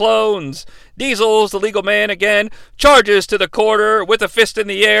by the clones. Diesel's the legal man again, charges to the corner with a fist in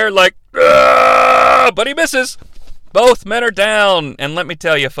the air but he misses. Both men are down, and let me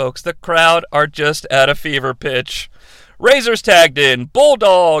tell you, folks, the crowd are just at a fever pitch. Razor's tagged in.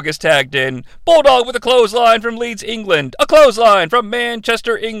 Bulldog is tagged in. Bulldog with a clothesline from Leeds, England. A clothesline from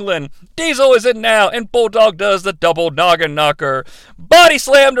Manchester, England. Diesel is in now, and Bulldog does the double noggin knocker. Body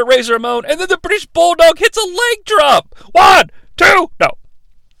slam to Razor Ramon, and then the British Bulldog hits a leg drop. 1, 2, no.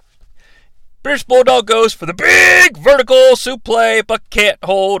 British Bulldog goes for the big vertical suplex, but can't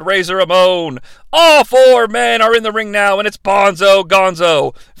hold Razor Ramon. All four men are in the ring now, and it's Bonzo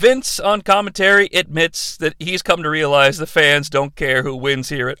Gonzo. Vince, on commentary, admits that he's come to realize the fans don't care who wins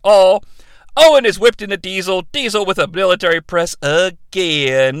here at all. Owen is whipped into Diesel. Diesel with a military press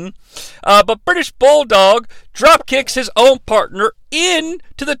again. But British Bulldog drop kicks his own partner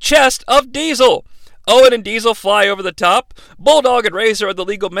into the chest of Diesel. Owen and Diesel fly over the top. Bulldog and Razor are the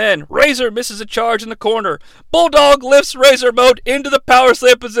legal men. Razor misses a charge in the corner. Bulldog lifts Razor Mode into the power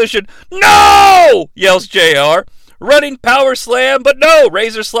slam position. No! Yells JR. Running power slam, but no!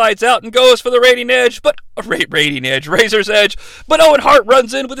 Razor slides out and goes for the Razor's Edge. But Owen Hart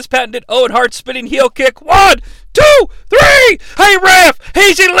runs in with his patented Owen Hart spinning heel kick. 1, 2, 3! Hey, ref!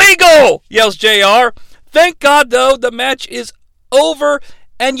 He's illegal! Yells JR. Thank God, though, the match is over.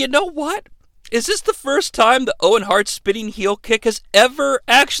 And you know what? Is this the first time the Owen Hart spinning heel kick has ever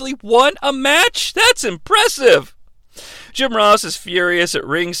actually won a match? That's impressive. Jim Ross is furious at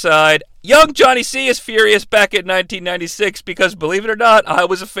ringside. Young Jonnie Sea is furious back in 1996 because, believe it or not, I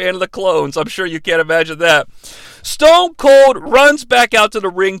was a fan of the Clones. I'm sure you can't imagine that. Stone Cold runs back out to the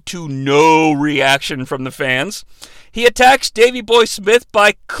ring to no reaction from the fans. He attacks Davey Boy Smith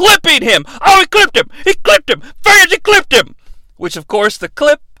by clipping him. Oh, he clipped him! He clipped him! Fans, he clipped him! Which, of course, the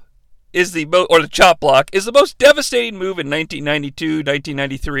clip is the chop block is the most devastating move in 1992,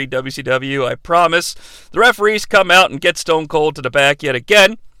 1993 WCW, I promise. The referees come out and get Stone Cold to the back yet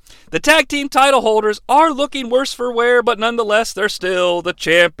again. The tag team title holders are looking worse for wear, but nonetheless, they're still the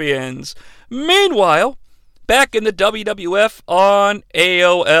champions. Meanwhile, back in the WWF on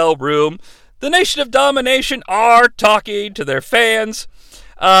AOL room, the Nation of Domination are talking to their fans.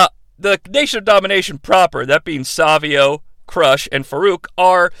 The Nation of Domination proper, that being Savio, Crush, and Farouk,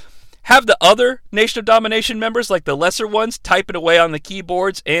 have the other Nation of Domination members, like the lesser ones, typing away on the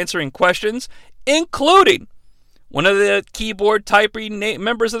keyboards, answering questions, including one of the keyboard typing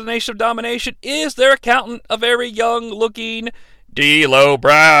members of the Nation of Domination is their accountant, a very young-looking D'Lo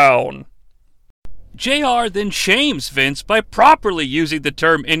Brown. JR then shames Vince by properly using the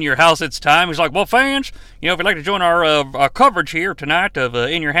term "In Your House It's Time." He's like, well, fans, if you'd like to join our coverage here tonight of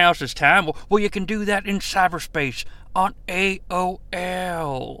In Your House It's Time, well, you can do that in cyberspace on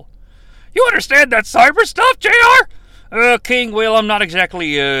AOL. You understand that cyber stuff, JR? King Will, I'm not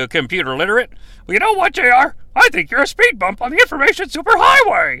exactly computer literate. Well, you know what, JR? I think you're a speed bump on the information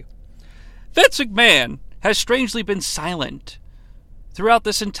superhighway. Vince McMahon has strangely been silent throughout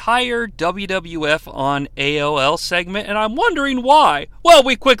this entire WWF on AOL segment, and I'm wondering why. Well,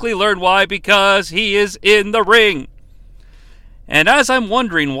 we quickly learn why, because he is in the ring. And as I'm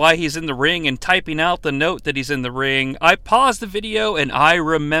wondering why he's in the ring and typing out the note that he's in the ring, I pause the video and I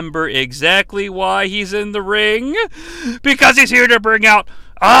remember exactly why he's in the ring. Because he's here to bring out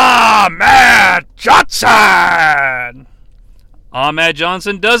Ahmed Johnson! Ahmed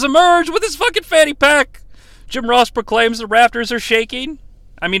Johnson does emerge with his fucking fanny pack. Jim Ross proclaims the rafters are shaking.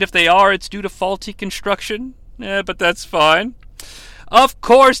 I mean, if they are, it's due to faulty construction. But that's fine. Of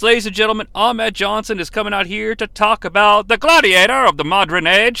course, ladies and gentlemen, Ahmed Johnson is coming out here to talk about the gladiator of the modern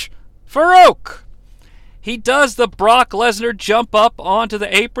age, Farouk. He does the Brock Lesnar jump up onto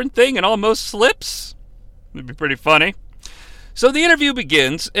the apron thing and almost slips. It'd be pretty funny. So the interview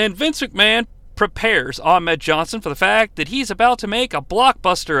begins, and Vince McMahon prepares Ahmed Johnson for the fact that he's about to make a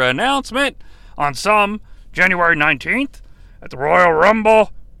blockbuster announcement on some January 19th at the Royal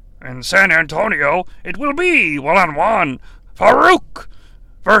Rumble in San Antonio. It will be one-on-one Farouk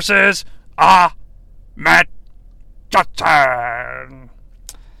versus Ahmed Johnson.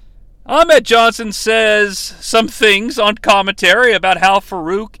 Ahmed Johnson says some things on commentary about how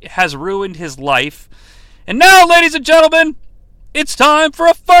Farouk has ruined his life. And now, ladies and gentlemen, it's time for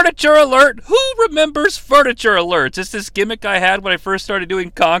a furniture alert. Who remembers furniture alerts? It's this gimmick I had when I first started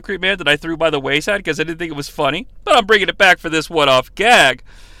doing Concrete Man that I threw by the wayside because I didn't think it was funny. But I'm bringing it back for this one-off gag.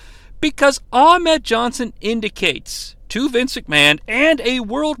 Because Ahmed Johnson indicates to Vince McMahon and a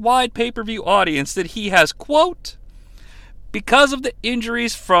worldwide pay-per-view audience that he has, quote, because of the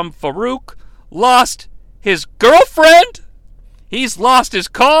injuries from Farouk, lost his girlfriend, he's lost his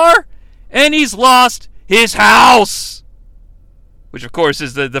car, and he's lost his house. Which, of course,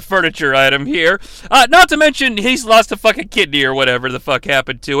 is the furniture item here. Not to mention, he's lost a fucking kidney or whatever the fuck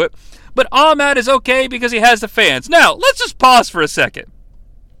happened to it. But Ahmed is okay because he has the fans. Now, let's just pause for a second.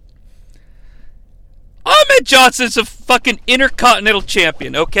 Ahmed Johnson's a fucking intercontinental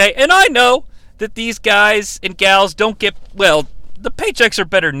champion, okay? And I know that these guys and gals don't get, well, the paychecks are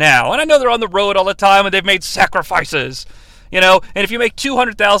better now. And I know they're on the road all the time and they've made sacrifices. And if you make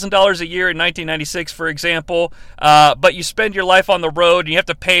 $200,000 a year in 1996, for example, but you spend your life on the road and you have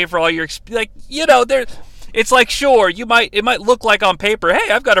to pay for all your, it's like, sure, it might look like on paper,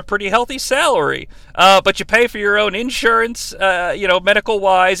 hey, I've got a pretty healthy salary, but you pay for your own insurance,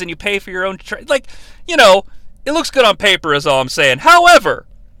 medical-wise, and you pay for your own, it looks good on paper is all I'm saying. However,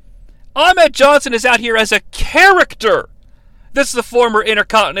 Ahmed Johnson is out here as a character. This is the former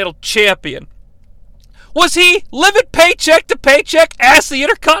Intercontinental Champion. Was he living paycheck to paycheck as the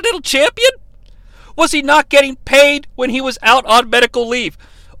Intercontinental Champion? Was he not getting paid when he was out on medical leave?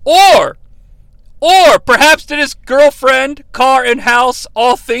 Or perhaps did his girlfriend, car, and house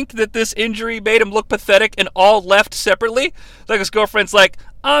all think that this injury made him look pathetic and all left separately? Like his girlfriend's like,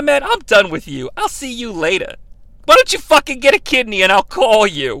 Ahmed, I'm done with you. I'll see you later. Why don't you fucking get a kidney and I'll call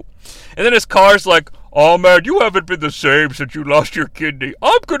you? And then his car's like, oh man, you haven't been the same since you lost your kidney.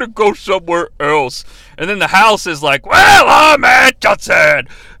 I'm gonna go somewhere else. And then the house is like, well, Ahmed Johnson,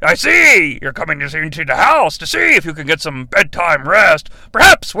 I see you're coming into the house to see if you can get some bedtime rest.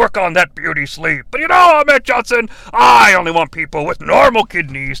 Perhaps work on that beauty sleep. But Ahmed Johnson, I only want people with normal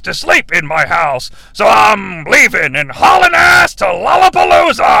kidneys to sleep in my house. So I'm leaving and hauling ass to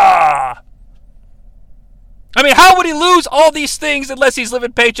Lollapalooza. I mean, how would he lose all these things unless he's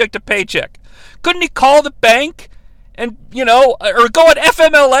living paycheck to paycheck? Couldn't he call the bank and, or go on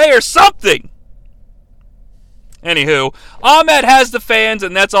FMLA or something? Anywho, Ahmed has the fans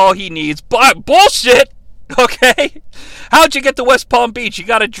and that's all he needs. Bullshit! Okay? How'd you get to West Palm Beach? You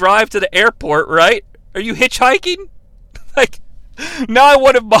gotta drive to the airport, right? Are you hitchhiking? Now I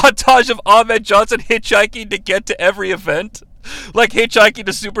want a montage of Ahmed Johnson hitchhiking to get to every event. Like hitchhiking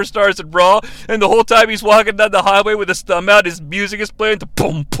to Superstars and Raw, and the whole time he's walking down the highway with his thumb out, his music is playing, the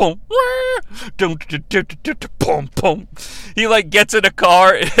boom boom, boom boom. He gets in a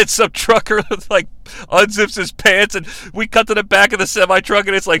car, and some trucker unzips his pants, and we cut to the back of the semi truck,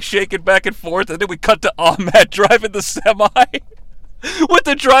 and it's shaking back and forth, and then we cut to Ahmed driving the semi with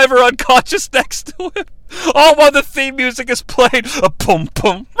the driver unconscious next to him. All while the theme music is playing, a boom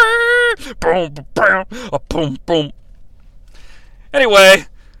boom, boom boom, a boom boom. Anyway,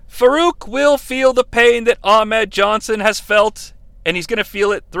 Farouk will feel the pain that Ahmed Johnson has felt, and he's going to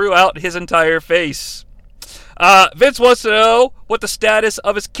feel it throughout his entire face. Vince wants to know what the status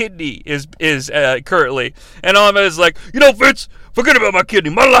of his kidney is currently. And Ahmed is like, Vince, forget about my kidney.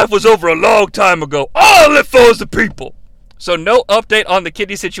 My life was over a long time ago. All I live for is the people. So no update on the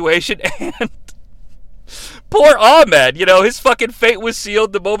kidney situation, and poor Ahmed, his fucking fate was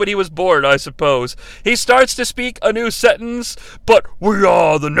sealed the moment he was born, I suppose. He starts to speak a new sentence, but we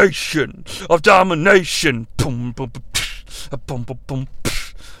are the nation of domination. Boom, boom, boom, boom, boom,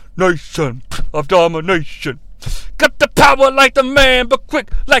 nation of domination. Got the power like the man, but quick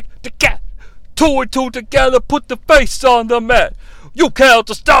like the cat. Two and two together, put the face on the mat. You count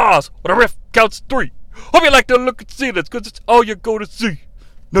the stars, or the ref counts three. Hope you like to look at ceilings, cause it's all you go to see.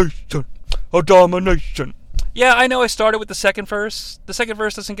 Nation of domination. Yeah, I know I started with the second verse. The second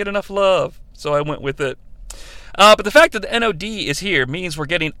verse doesn't get enough love, so I went with it. But the fact that the NOD is here means we're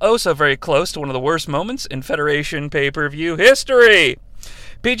getting so very close to one of the worst moments in Federation pay-per-view history.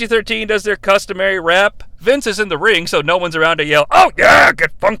 PG-13 does their customary rap. Vince is in the ring, so no one's around to yell, oh yeah,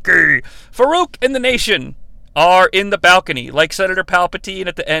 get funky. Farouk and the Nation are in the balcony, like Senator Palpatine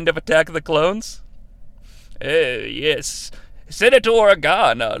at the end of Attack of the Clones. Oh, yes. Senator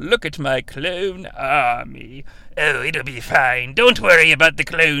Organa, look at my clone army. Oh, it'll be fine. Don't worry about the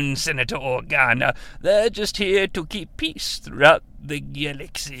clones, Senator Organa. They're just here to keep peace throughout the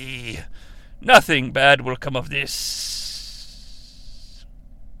galaxy. Nothing bad will come of this.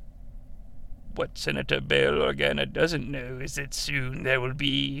 What Senator Bail Organa doesn't know is that soon there will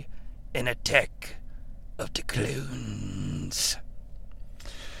be an attack of the clones.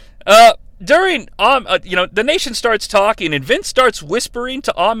 During, the Nation starts talking and Vince starts whispering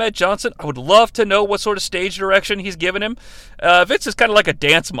to Ahmed Johnson. I would love to know what sort of stage direction he's given him. Vince is kind of like a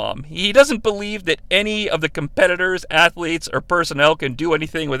dance mom. He doesn't believe that any of the competitors, athletes, or personnel can do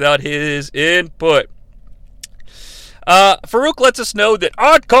anything without his input. Farouk lets us know that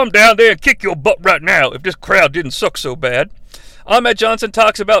I'd come down there and kick your butt right now if this crowd didn't suck so bad. Ahmed Johnson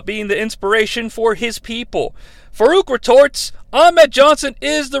talks about being the inspiration for his people. Farouk retorts, Ahmed Johnson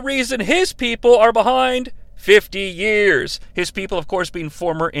is the reason his people are behind 50 years. His people, of course, being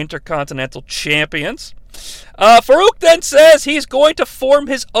former Intercontinental Champions. Farouk then says he's going to form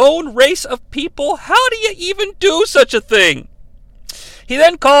his own race of people. How do you even do such a thing? He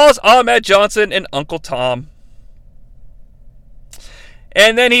then calls Ahmed Johnson an Uncle Tom.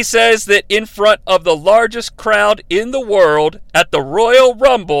 And then he says that in front of the largest crowd in the world at the Royal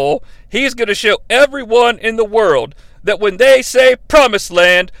Rumble, he's going to show everyone in the world that when they say Promised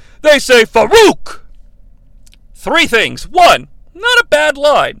Land, they say Farouk. 3 things. 1, not a bad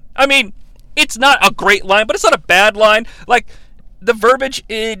line. I mean, it's not a great line, but it's not a bad line. Like, the verbiage,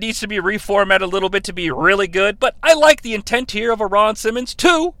 it needs to be reformatted a little bit to be really good, but I like the intent here of a Ron Simmons.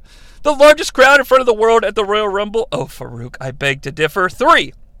 2, the largest crowd in front of the world at the Royal Rumble. Oh, Farouk, I beg to differ.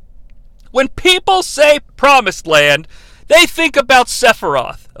 3, when people say Promised Land, they think about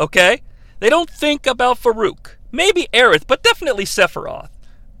Sephiroth, okay? They don't think about Farouk. Maybe Aerith, but definitely Sephiroth.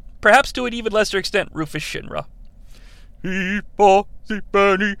 Perhaps to an even lesser extent, Rufus Shinra. You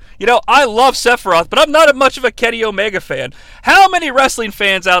know, I love Sephiroth, but I'm not much of a Kenny Omega fan. How many wrestling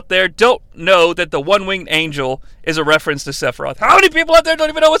fans out there don't know that the one-winged angel is a reference to Sephiroth? How many people out there don't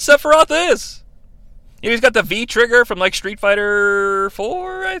even know what Sephiroth is? You know, he's got the V trigger from like Street Fighter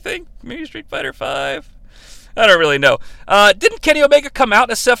 4, I think. Maybe Street Fighter 5. I don't really know. Didn't Kenny Omega come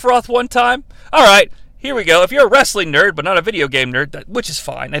out as Sephiroth one time? All right. Here we go. If you're a wrestling nerd, but not a video game nerd, which is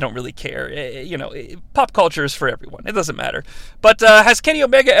fine. I don't really care. You know, pop culture is for everyone. It doesn't matter. But has Kenny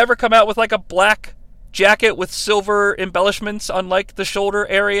Omega ever come out with like a black jacket with silver embellishments on like the shoulder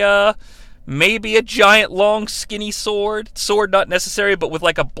area? Maybe a giant, long, skinny sword. Sword not necessary, but with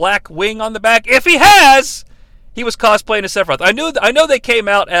like a black wing on the back. If he has, he was cosplaying as Sephiroth. I know they came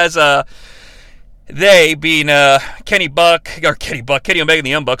out as they being Kenny Omega and the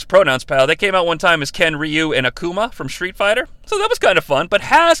Young Bucks, pronouns pal. They came out one time as Ken, Ryu, and Akuma from Street Fighter. So that was kind of fun. But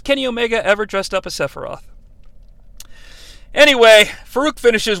has Kenny Omega ever dressed up as Sephiroth? Anyway, Farouk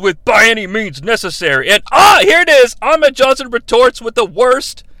finishes with by any means necessary. And here it is. Ahmed Johnson retorts with the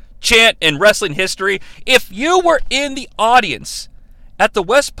worst chant in wrestling history. If you were in the audience at the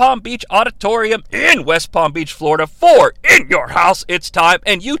West Palm Beach Auditorium in West Palm Beach, Florida for In Your House, It's Time,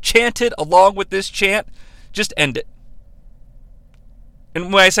 and you chanted along with this chant, just end it.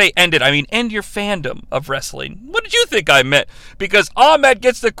 And when I say end it, I mean end your fandom of wrestling. What did you think I meant? Because Ahmed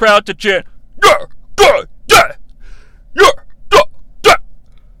gets the crowd to chant, yeah, good, yeah, yeah, yeah, yeah,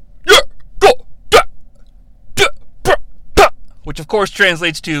 yeah, yeah, yeah, yeah, which of course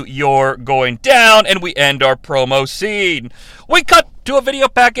translates to you're going down, and we end our promo scene. We cut to a video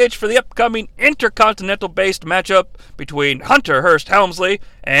package for the upcoming Intercontinental-based matchup between Hunter Hearst Helmsley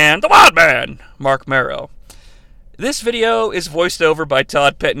and the Wild Man, Mark Merrow. This video is voiced over by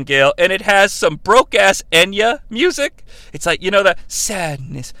Todd Pettengill, and it has some broke-ass Enya music. It's like, you know, the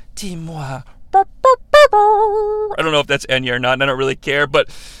sadness, dis-moi. I don't know if that's Enya or not, and I don't really care, but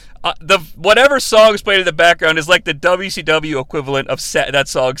the whatever song is played in the background is like the WCW equivalent of that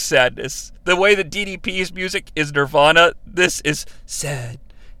song's sadness. The way that DDP's music is Nirvana, this is sad.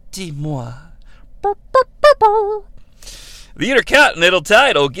 Dis-moi. The Intercontinental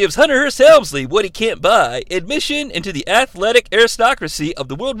title gives Hunter Hearst Helmsley what he can't buy: admission into the athletic aristocracy of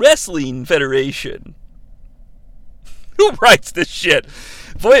the World Wrestling Federation. Who writes this shit?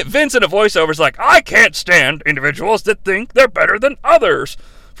 Vince in a voiceover is like, I can't stand individuals that think they're better than others.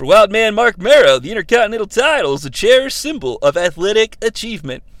 For Wildman Mark Merrow, the Intercontinental title is a cherished symbol of athletic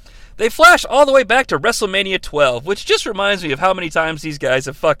achievement. They flash all the way back to WrestleMania 12, which just reminds me of how many times these guys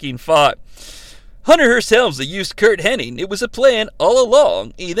have fucking fought. Hunter Hearst Helmsley used Kurt Hennig. It was a plan all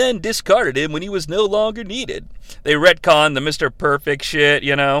along. He then discarded him when he was no longer needed. They retcon the Mr. Perfect shit,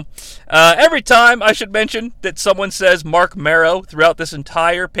 you know. Every time I should mention that someone says Mark Merrow throughout this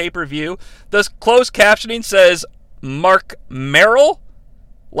entire pay-per-view, the closed captioning says Mark Merrill,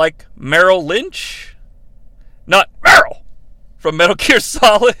 like Merrill Lynch, not Merrill from Metal Gear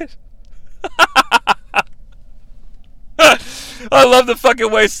Solid. I love the fucking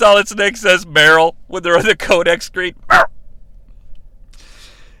way Solid Snake says Merrill when they're on the codec screen. Merrill.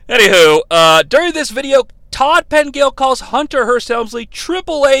 Anywho, during this video, Todd Pettengill calls Hunter Hearst Helmsley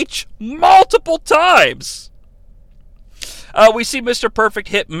Triple H multiple times. We see Mr. Perfect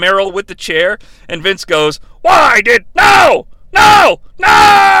hit Merrill with the chair, and Vince goes, No!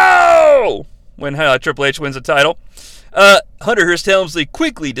 When Triple H wins the title. Hunter Hearst Helmsley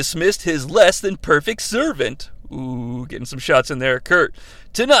quickly dismissed his less than perfect servant. Ooh, getting some shots in there. Kurt,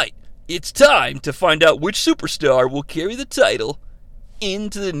 tonight, it's time to find out which superstar will carry the title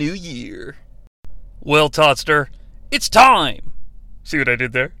into the new year. Well, Toddster, it's time. See what I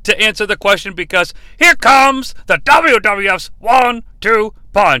did there? To answer the question, because here comes the WWF's 1-2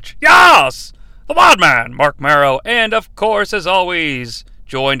 punch. Yes! The Wild Man, Mark Merrow, and of course, as always,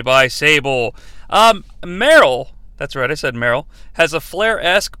 joined by Sable. Merrill, that's right, I said Merrill, has a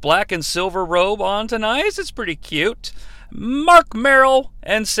Flair-esque black and silver robe on tonight. It's pretty cute. Mark Merrill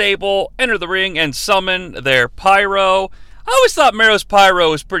and Sable enter the ring and summon their pyro. I always thought Merrill's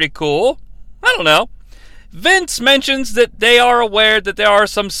pyro was pretty cool. I don't know. Vince mentions that they are aware that there are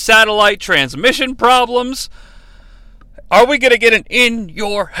some satellite transmission problems. Are we going to get an In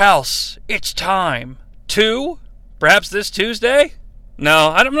Your House? It's Time 2? Perhaps this Tuesday? No,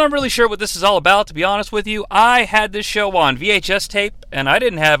 I'm not really sure what this is all about, to be honest with you. I had this show on VHS tape, and I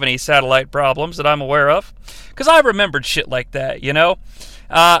didn't have any satellite problems that I'm aware of, because I remembered shit like that, you know?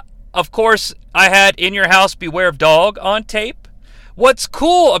 Of course, I had In Your House Beware of Dog on tape. What's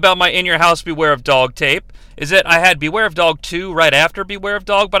cool about my In Your House Beware of Dog tape is that I had Beware of Dog 2 right after Beware of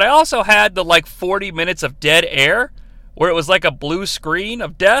Dog, but I also had the 40 minutes of dead air, where it was like a blue screen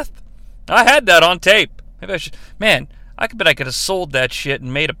of death. I had that on tape. Maybe I should... Man, I bet I could have sold that shit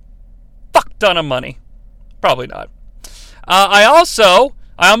and made a fuck ton of money. Probably not. I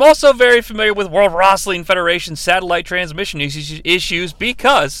am also very familiar with World Wrestling Federation satellite transmission issues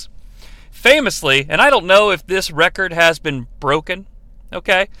because, famously, and I don't know if this record has been broken,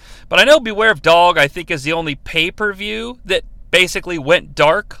 okay, but I know Beware of Dog, I think, is the only pay-per-view that basically went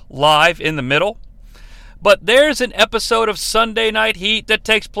dark live in the middle. But there's an episode of Sunday Night Heat that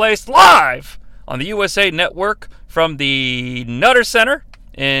takes place live on the USA Network from the Nutter Center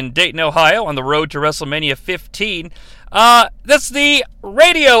in Dayton, Ohio, on the road to WrestleMania 15. That's the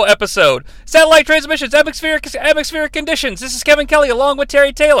radio episode. Satellite transmissions, atmospheric conditions. This is Kevin Kelly along with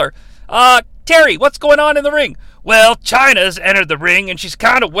Terry Taylor. Terry, what's going on in the ring? Well, Chyna's entered the ring, and she's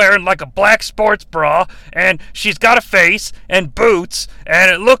kind of wearing like a black sports bra, and she's got a face and boots,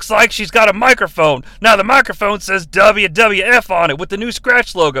 and it looks like she's got a microphone. Now, the microphone says WWF on it with the new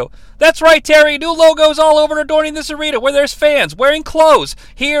Scratch logo. That's right, Terry, new logos all over adorning this arena where there's fans wearing clothes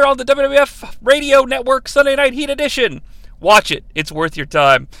here on the WWF Radio Network Sunday Night Heat Edition. Watch it. It's worth your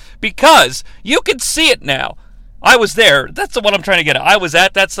time. Because you can see it now. I was there. That's the one I'm trying to get at. I was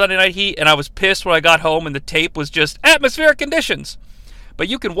at that Sunday Night Heat, and I was pissed when I got home and the tape was just atmospheric conditions. But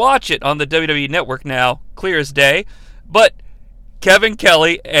you can watch it on the WWE Network now, clear as day. But Kevin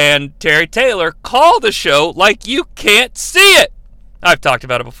Kelly and Terry Taylor call the show like you can't see it. I've talked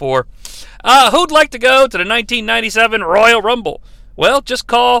about it before. Who'd like to go to the 1997 Royal Rumble? Well, just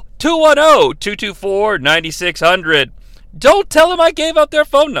call 210-224-9600. Don't tell them I gave out their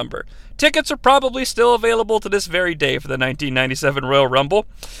phone number. Tickets are probably still available to this very day for the 1997 Royal Rumble.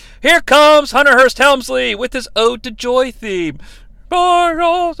 Here comes Hunter Hearst Helmsley with his Ode to Joy theme. Hey,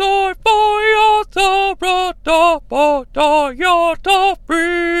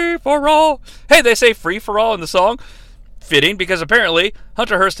 they say free for all in the song. Fitting, because apparently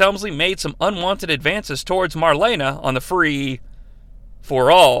Hunter Hearst Helmsley made some unwanted advances towards Marlena on the free for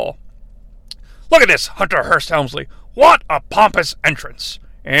all. Look at this, Hunter Hearst Helmsley. What a pompous entrance.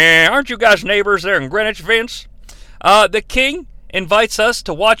 Aren't you guys neighbors there in Greenwich, Vince? The King invites us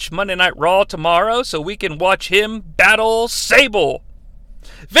to watch Monday Night Raw tomorrow so we can watch him battle Sable.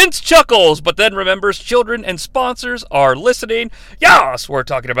 Vince chuckles, but then remembers children and sponsors are listening. Yes, we're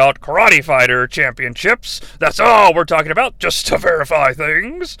talking about Karate Fighter Championships. That's all we're talking about, just to verify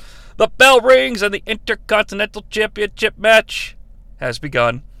things. The bell rings and the Intercontinental Championship match has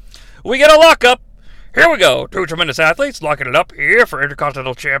begun. We get a lockup. Here we go. Two tremendous athletes locking it up here for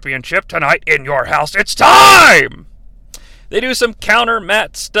Intercontinental Championship tonight in your house. It's time! They do some counter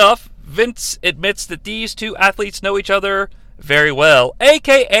mat stuff. Vince admits that these two athletes know each other very well,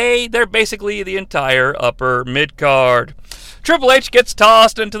 a.k.a. they're basically the entire upper mid-card. Triple H gets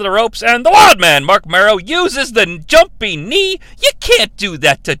tossed into the ropes, and the Wild Man, Mark Marrow, uses the jumping knee. You can't do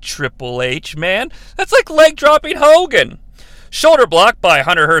that to Triple H, man. That's like leg-dropping Hogan. Shoulder block by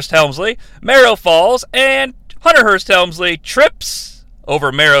Hunter Hearst Helmsley. Marrow falls, and Hunter Hearst Helmsley trips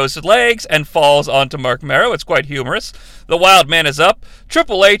over Marrow's legs and falls onto Mark Marrow. It's quite humorous. The Wild Man is up.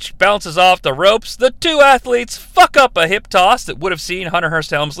 Triple H bounces off the ropes. The two athletes fuck up a hip toss that would have seen Hunter Hearst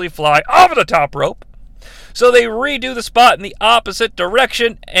Helmsley fly over the top rope. So they redo the spot in the opposite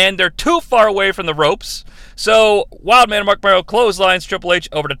direction, and they're too far away from the ropes. So Wildman Mark Marrow clotheslines Triple H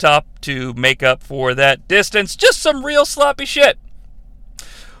over the top to make up for that distance. Just some real sloppy shit.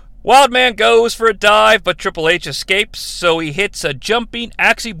 Wildman goes for a dive, but Triple H escapes, so he hits a jumping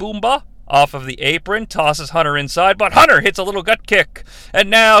Axie Boomba off of the apron, tosses Hunter inside, but Hunter hits a little gut kick. And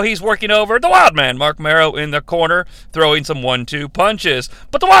now he's working over the Wildman Mark Marrow in the corner, throwing some 1-2 punches.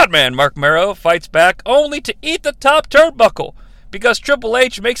 But the Wildman Mark Marrow fights back only to eat the top turnbuckle, because Triple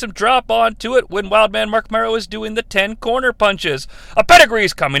H makes him drop onto it when Wildman Mark Marrow is doing the 10 corner punches. A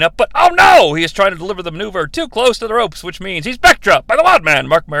pedigree's coming up, but oh no! He is trying to deliver the maneuver too close to the ropes, which means he's backdropped by the Wildman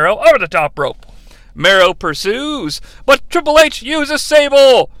Mark Marrow over the top rope. Marrow pursues, but Triple H uses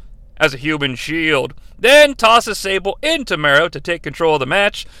Sable as a human shield. Then tosses Sable into Marrow to take control of the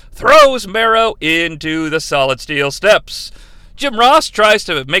match, throws Marrow into the solid steel steps. Jim Ross tries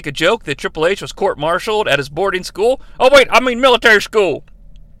to make a joke that Triple H was court-martialed at his boarding school. Oh wait, I mean military school.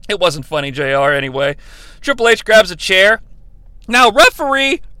 It wasn't funny, JR, anyway. Triple H grabs a chair. Now,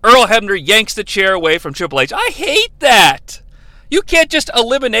 referee Earl Hebner yanks the chair away from Triple H. I hate that. You can't just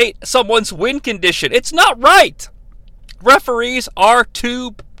eliminate someone's win condition. It's not right. Referees are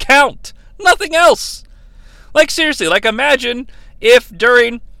to count. Nothing else. Like, seriously, like, imagine if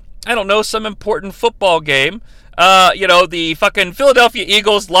during, I don't know, some important football game, the fucking Philadelphia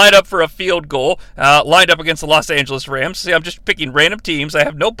Eagles lined up for a field goal, lined up against the Los Angeles Rams. See, I'm just picking random teams. I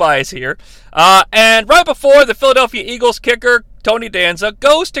have no bias here. And right before the Philadelphia Eagles kicker, Tony Danza,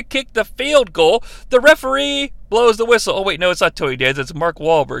 goes to kick the field goal, the referee blows the whistle. Oh, wait, no, it's not Tony Danza. It's Mark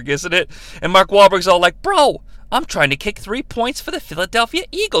Wahlberg, isn't it? And Mark Wahlberg's all like, bro, I'm trying to kick 3 points for the Philadelphia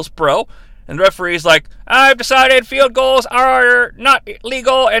Eagles, bro. And the referee's like, I've decided field goals are not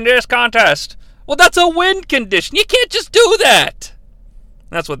legal in this contest. Well, that's a win condition. You can't just do that.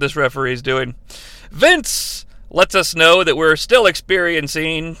 That's what this referee's doing. Vince lets us know that we're still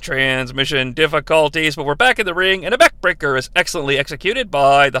experiencing transmission difficulties, but we're back in the ring, and a backbreaker is excellently executed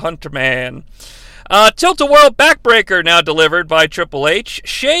by the Hunter Man. Tilt-a-whirl backbreaker now delivered by Triple H.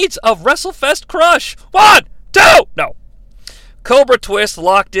 Shades of WrestleFest Crush. 1, 2, no. Cobra Twist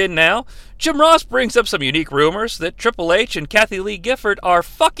locked in now. Jim Ross brings up some unique rumors that Triple H and Kathy Lee Gifford are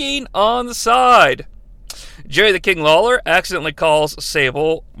fucking on the side. Jerry the King Lawler accidentally calls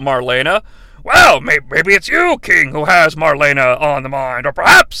Sable Marlena. Well, maybe it's you, King, who has Marlena on the mind, or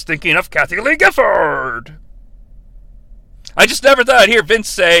perhaps thinking of Kathy Lee Gifford. I just never thought I'd hear Vince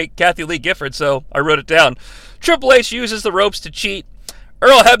say Kathy Lee Gifford, so I wrote it down. Triple H uses the ropes to cheat.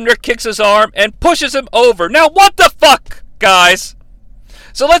 Earl Hebner kicks his arm and pushes him over. Now, what the fuck, guys?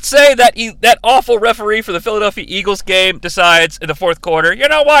 So let's say that awful referee for the Philadelphia Eagles game decides in the fourth quarter, you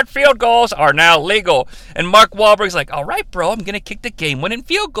know what, field goals are now legal. And Mark Wahlberg's like, all right, bro, I'm going to kick the game-winning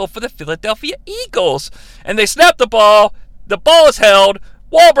field goal for the Philadelphia Eagles. And they snap the ball is held,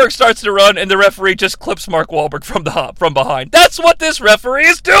 Wahlberg starts to run, and the referee just clips Mark Wahlberg from behind. That's what this referee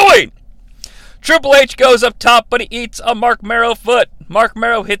is doing! Triple H goes up top, but he eats a Mark Marrow foot. Mark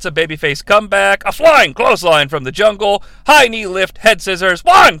Marrow hits a babyface comeback, a flying clothesline from the jungle, high knee lift, head scissors,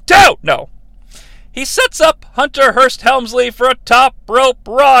 1, 2, no. He sets up Hunter Hearst Helmsley for a top rope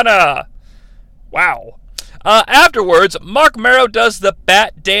Rana. Wow. Afterwards, Mark Marrow does the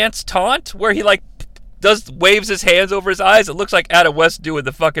bat dance taunt, where he waves his hands over his eyes. It looks like Adam West doing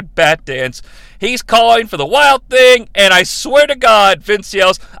the fucking bat dance. He's calling for the wild thing, and I swear to God, Vince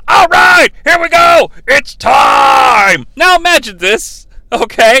yells, all right, here we go, it's time! Now imagine this,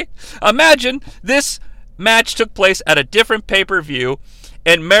 okay? Imagine this match took place at a different pay-per-view,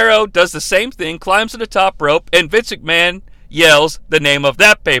 and Marrow does the same thing, climbs to the top rope, and Vince McMahon yells the name of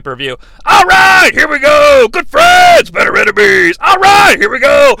that pay-per-view. All right, here we go. Good friends, better enemies. All right, here we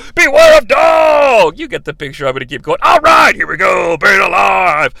go. Beware of dog. You get the picture. I'm going to keep going. All right, here we go. Buried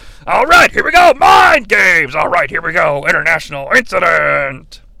alive. All right, here we go. Mind games. All right, here we go. International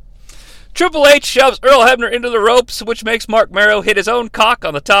incident. Triple H shoves Earl Hebner into the ropes, which makes Mark Marrow hit his own cock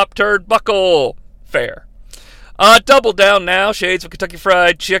on the top turnbuckle. Fair. Double down now, shades of Kentucky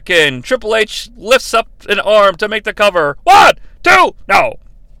Fried Chicken. Triple H lifts up an arm to make the cover. 1, 2, no.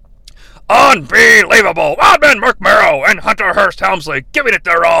 Unbelievable. Wildman Mark Marrow and Hunter Hearst Helmsley giving it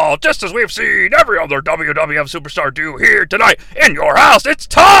their all, just as we've seen every other WWF superstar do here tonight in your house. It's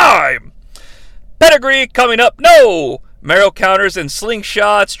time. Pedigree coming up. No. Marrow counters and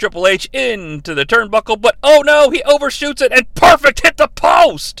slingshots Triple H into the turnbuckle, but oh no, he overshoots it and perfect hit the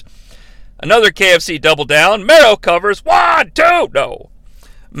post. Another KFC double down. Marrow covers. 1, 2, no.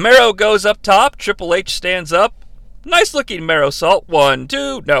 Marrow goes up top. Triple H stands up. Nice looking Marrow salt. 1,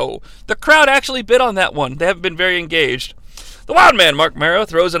 2, no. The crowd actually bid on that one. They haven't been very engaged. The Wild Man, Mark Marrow,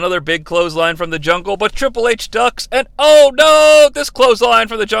 throws another big clothesline from the jungle, but Triple H ducks, and oh no, this clothesline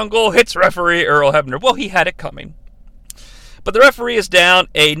from the jungle hits referee Earl Hebner. Well, he had it coming. But the referee is down.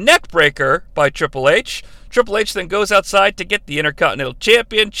 A neck breaker by Triple H. Triple H then goes outside to get the Intercontinental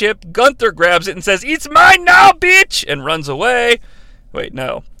Championship. Gunther grabs it and says, it's mine now, bitch! And runs away. Wait,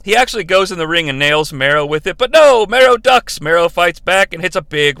 no. He actually goes in the ring and nails Marrow with it. But no, Marrow ducks. Marrow fights back and hits a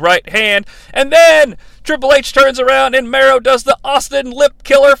big right hand. And then Triple H turns around and Marrow does the Austin Lip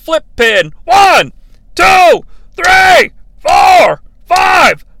Killer flip pin. 1, 2, 3, 4,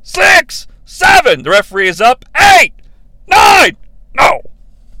 5, 6, 7. The referee is up. 8, 9, no.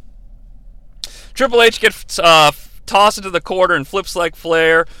 Triple H gets tossed into the corner and flips like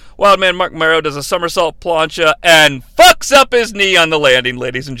Flair. Wildman Mark Marrow does a somersault plancha and fucks up his knee on the landing,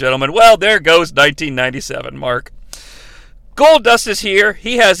 ladies and gentlemen. Well, there goes 1997, Mark. Goldust is here.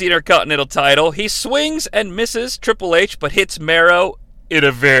 He has the Intercontinental title. He swings and misses Triple H, but hits Marrow in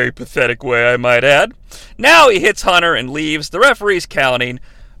a very pathetic way, I might add. Now he hits Hunter and leaves. The referee's counting.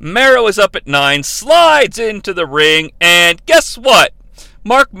 Mero is up at 9, slides into the ring, and guess what?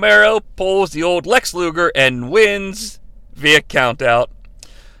 Mark Mero pulls the old Lex Luger and wins via countout.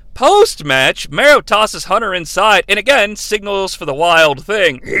 Post-match, Mero tosses Hunter inside and again signals for the Wild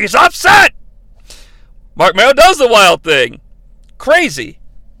Thing. He's upset! Mark Mero does the Wild Thing. Crazy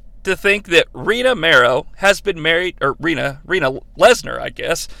to think that Rena Mero has been married, or Rena Lesnar, I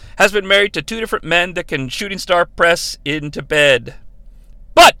guess, has been married to 2 different men that can shooting star press into bed.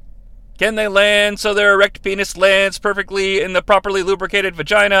 But can they land so their erect penis lands perfectly in the properly lubricated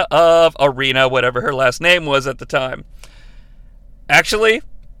vagina of Arena, whatever her last name was at the time? Actually,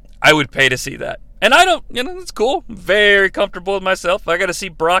 I would pay to see that. And I don't, it's cool. Very comfortable with myself. I got to see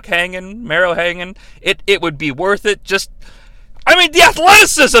Brock hanging, Mero hanging. It would be worth it. The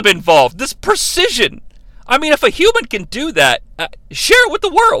athleticism involved, this precision. If a human can do that, share it with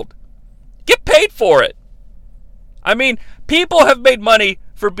the world. Get paid for it. People have made money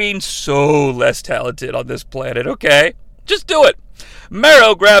for being so less talented on this planet, okay? Just do it.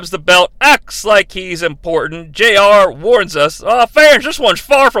 Mero grabs the belt, acts like he's important. JR warns us, fans, this one's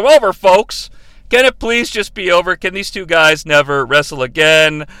far from over, folks. Can it please just be over? Can these 2 guys never wrestle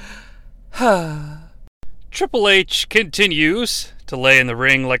again? Triple H continues to lay in the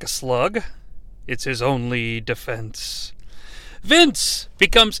ring like a slug. It's his only defense. Vince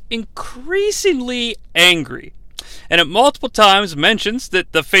becomes increasingly angry, and at multiple times mentions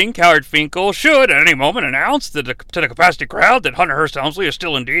that the Fink, Howard Finkel, should at any moment announce to the capacity crowd that Hunter Hearst Helmsley is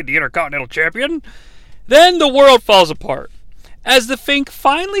still indeed the Intercontinental Champion. Then the world falls apart as the Fink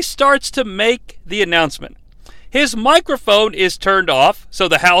finally starts to make the announcement. His microphone is turned off, so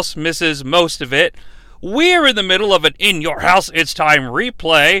the house misses most of it. We're in the middle of an In Your House It's Time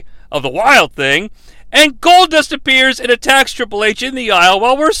replay of the Wild Thing, and Goldust appears and attacks Triple H in the aisle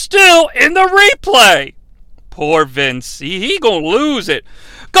while we're still in the replay. Poor Vince. He gonna lose it.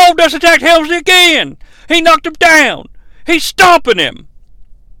 Goldust attacked Helmsley again. He knocked him down. He's stomping him.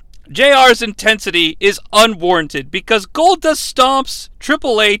 JR's intensity is unwarranted because Goldust stomps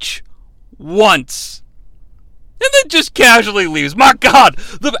Triple H once and then just casually leaves. My God,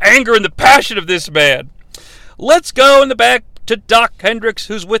 the anger and the passion of this man. Let's go in the back to Doc Hendricks,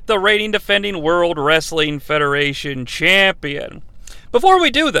 who's with the reigning defending World Wrestling Federation champion. Before we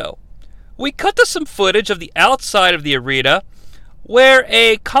do, though, we cut to some footage of the outside of the arena where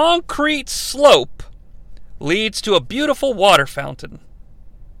a concrete slope leads to a beautiful water fountain.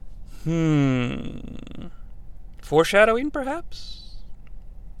 Foreshadowing, perhaps?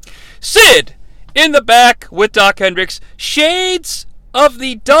 Sid, in the back with Doc Hendricks, shades of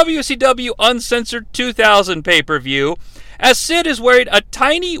the WCW Uncensored 2000 pay-per-view, as Sid is wearing a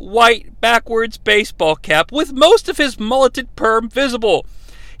tiny white backwards baseball cap with most of his mulleted perm visible.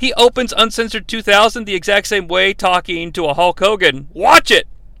 He opens Uncensored 2000 the exact same way, talking to a Hulk Hogan. Watch it!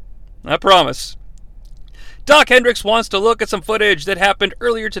 I promise. Doc Hendricks wants to look at some footage that happened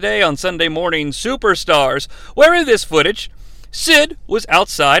earlier today on Sunday Morning Superstars, where in this footage, Sid was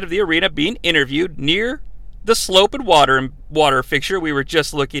outside of the arena being interviewed near the slope and water fixture we were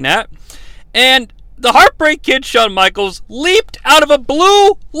just looking at, and the Heartbreak Kid Shawn Michaels leaped out of a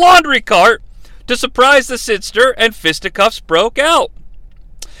blue laundry cart to surprise the Sidster, and fisticuffs broke out.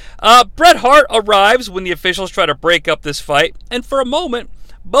 Bret Hart arrives when the officials try to break up this fight, and for a moment,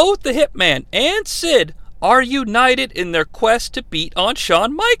 both the Hitman and Sid are united in their quest to beat on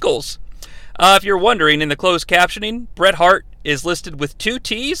Shawn Michaels. If you're wondering, in the closed captioning, Bret Hart is listed with 2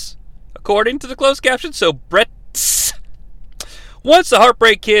 T's, according to the closed caption, so Bret's. Once the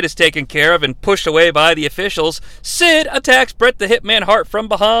Heartbreak Kid is taken care of and pushed away by the officials, Sid attacks Bret the Hitman Hart from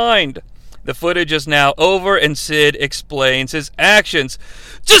behind. The footage is now over, and Sid explains his actions.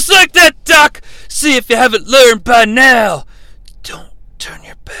 Just like that, Doc! See if you haven't learned by now. Don't turn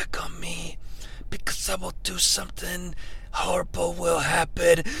your back on me, because I will do something horrible will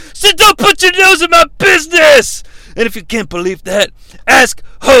happen. So don't put your nose in my business! And if you can't believe that, ask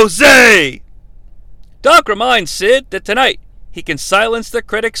Jose! Doc reminds Sid that tonight he can silence the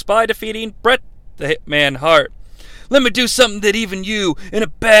critics by defeating Bret the Hitman Hart. Let me do something that even you, in a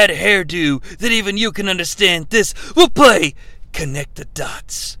bad hairdo, that even you can understand this. We'll play Connect the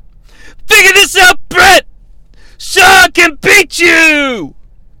Dots. Figure this out, Bret! Shawn can beat you!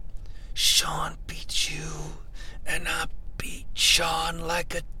 Shawn beats you, and I beat Shawn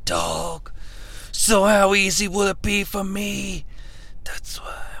like a dog. So how easy will it be for me? That's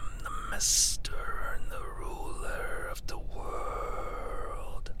why I'm the master and the ruler of the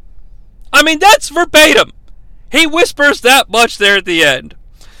world. That's verbatim. He whispers that much there at the end.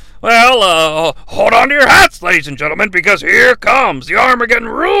 Well, hold on to your hats, ladies and gentlemen, because here comes the Armageddon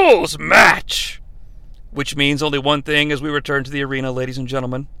Rules match. which means only one thing as we return to the arena, ladies and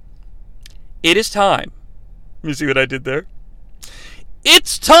gentlemen. It is time. You see what I did there?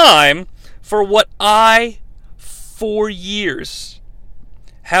 It's time for what I, for years,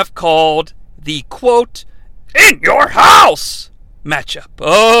 have called the, quote, in your house matchup.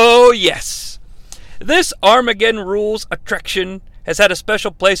 Oh, yes. This Armageddon Rules attraction has had a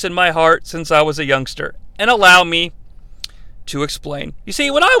special place in my heart since I was a youngster. And allow me to explain. You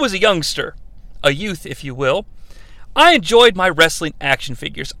see, when I was a youngster, a youth, if you will, I enjoyed my wrestling action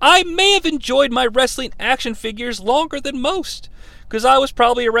figures. I may have enjoyed my wrestling action figures longer than most, because I was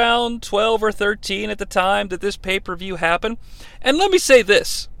probably around 12 or 13 at the time that this pay-per-view happened. And let me say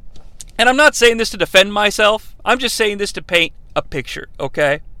this, and I'm not saying this to defend myself, I'm just saying this to paint a picture,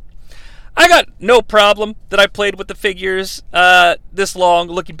 okay? I got no problem that I played with the figures this long,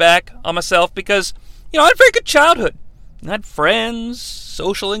 looking back on myself, because, I had a very good childhood. I had friends,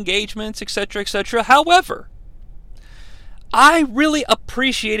 social engagements, etc., etc. However, I really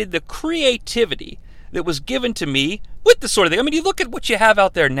appreciated the creativity that was given to me with this sort of thing. I mean, you look at what you have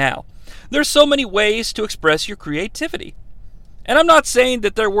out there now. There's so many ways to express your creativity. And I'm not saying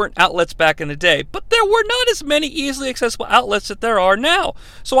that there weren't outlets back in the day, but there were not as many easily accessible outlets that there are now.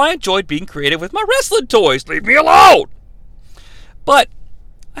 So I enjoyed being creative with my wrestling toys. Leave me alone! But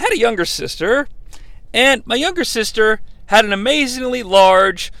I had a younger sister, and my younger sister had an amazingly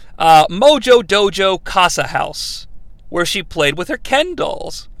large Mojo Dojo Casa house where she played with her Ken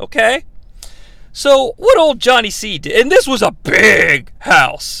dolls, okay? So what old Jonnie Sea did, and this was a big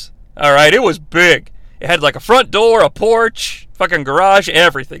house, all right? It was big. It had like a front door, a porch, fucking garage,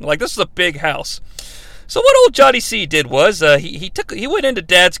 everything. Like, this is a big house. So what old Jonnie Sea did was he went into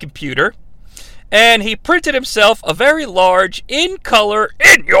Dad's computer and he printed himself a very large, in color,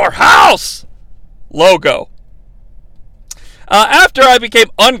 in your house logo. After I became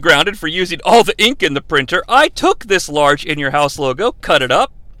ungrounded for using all the ink in the printer, I took this large in your house logo, cut it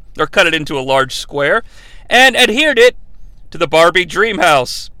into a large square, and adhered it to the Barbie dream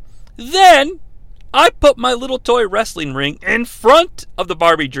house. Then I put my little toy wrestling ring in front of the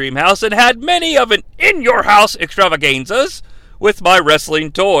Barbie dream house and had many of an in your house extravaganzas with my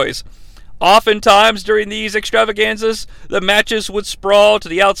wrestling toys. Oftentimes during these extravaganzas, the matches would sprawl to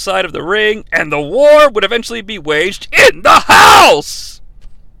the outside of the ring, and the war would eventually be waged in the house!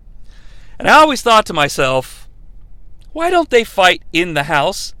 And I always thought to myself, why don't they fight in the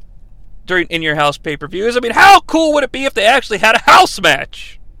house during In Your House pay-per-views? I mean, how cool would it be if they actually had a house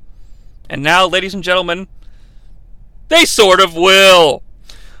match? And now, ladies and gentlemen, they sort of will.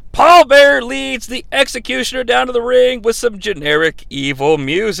 Paul Bearer leads the Executioner down to the ring with some generic evil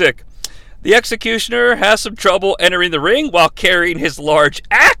music. The Executioner has some trouble entering the ring while carrying his large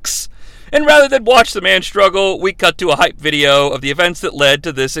axe, and rather than watch the man struggle, we cut to a hype video of the events that led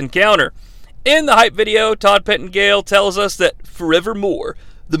to this encounter. In the hype video, Todd Pettingale tells us that forevermore,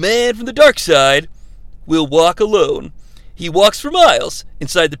 the man from the dark side will walk alone. He walks for miles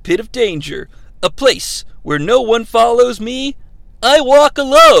inside the pit of danger, a place where no one follows me. I walk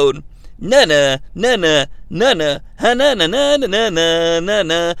alone. Na-na, na-na, na-na,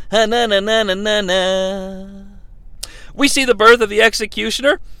 ha-na-na-na-na-na-na, ha-na-na-na-na-na-na. We see the birth of the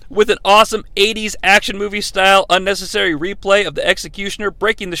Executioner with an awesome 80s action movie style unnecessary replay of the Executioner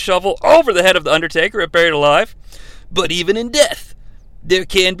breaking the shovel over the head of the Undertaker at Buried Alive. But even in death, there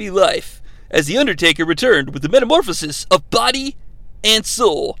can be life, as the Undertaker returned with the metamorphosis of body and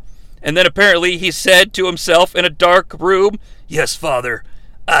soul. And then apparently he said to himself in a dark room, "Yes, Father,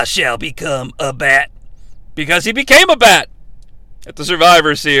 I shall become a bat." Because he became a bat at the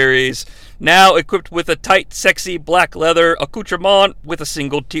Survivor Series, now equipped with a tight, sexy black leather accoutrement with a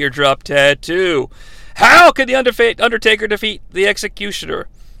single teardrop tattoo. How can the Undertaker defeat the Executioner?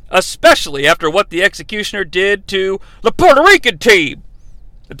 Especially after what the Executioner did to the Puerto Rican team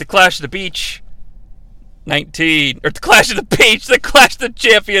at the Clash of the Beach 19, or the Clash of the Beach, the Clash of the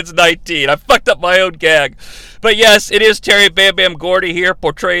Champions 19. I fucked up my own gag. But yes, it is Terry Bam Bam Gordy here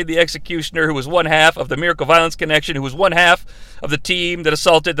portraying the Executioner, who was one half of the Miracle Violence Connection, who was one half of the team that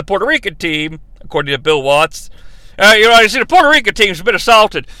assaulted the Puerto Rican team, according to Bill Watts. You see, the Puerto Rican team's been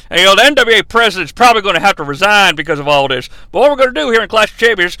assaulted, and the NWA president's probably going to have to resign because of all this. But what we're going to do here in Clash of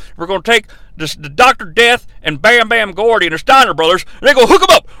Champions, we're going to take the Dr. Death and Bam Bam Gordy and the Steiner brothers, and they're going to hook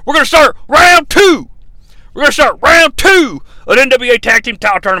them up. We're going to start round 2. We're going to start round 2 of the NWA Tag Team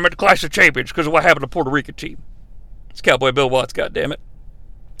Title Tournament, the Clash of Champions, because of what happened to the Puerto Rican team. It's Cowboy Bill Watts, goddammit.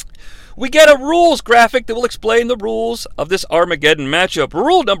 We get a rules graphic that will explain the rules of this Armageddon matchup.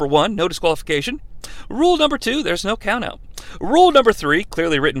 Rule number 1, no disqualification. Rule number 2, there's no countout. Rule number 3,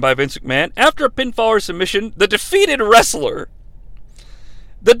 clearly written by Vince McMahon, after a pinfall or submission, the defeated wrestler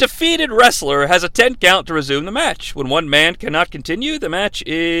The defeated wrestler has a 10 count to resume the match. When one man cannot continue, the match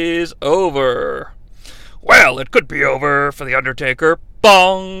is over. Well, it could be over for The Undertaker.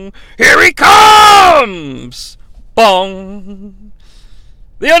 Bong! Here he comes! Bong!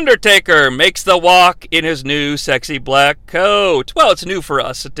 The Undertaker makes the walk in his new sexy black coat. Well, it's new for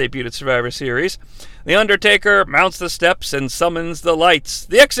us. It debuted at Survivor Series. The Undertaker mounts the steps and summons the lights.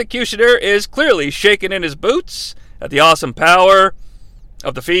 The Executioner is clearly shaking in his boots at the awesome power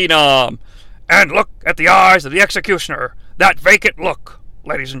of the Phenom. And look at the eyes of the Executioner. That vacant look,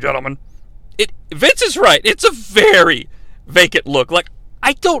 ladies and gentlemen. Vince is right. It's a very vacant look. Like,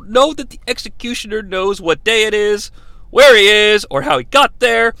 I don't know that the Executioner knows what day it is, where he is, or how he got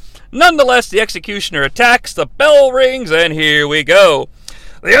there. Nonetheless, the Executioner attacks, the bell rings, and here we go.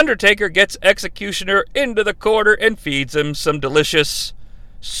 The Undertaker gets Executioner into the corner and feeds him some delicious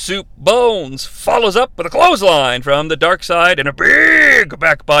soup bones. Follows up with a clothesline from the dark side and a big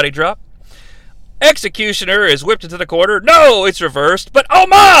back body drop. Executioner is whipped into the corner. No, it's reversed, but oh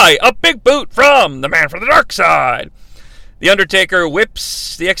my! A big boot from the man from the dark side. The Undertaker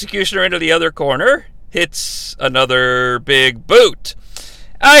whips the Executioner into the other corner. Hits another big boot.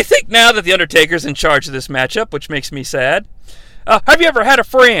 I think now that the Undertaker's in charge of this matchup, which makes me sad. Have you ever had a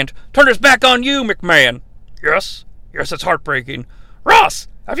friend turn his back on you, McMahon? Yes, it's heartbreaking. Ross,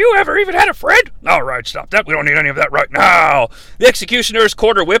 have you ever even had a friend? All right, stop that. We don't need any of that right now. The Executioner is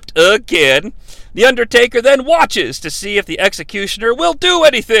corner whipped again. The Undertaker then watches to see if the Executioner will do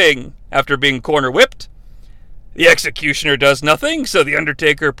anything after being corner whipped. The Executioner does nothing, so the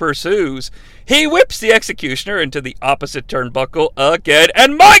Undertaker pursues. He whips the Executioner into the opposite turnbuckle again,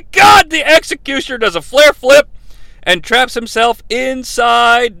 and my God, the Executioner does a flare flip and traps himself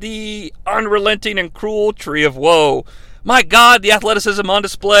inside the unrelenting and cruel Tree of Woe. My God, the athleticism on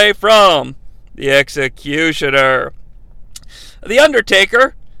display from the Executioner. The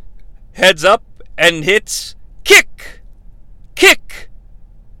Undertaker heads up and hits kick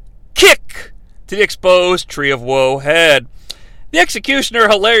to the exposed Tree of Woe head. The Executioner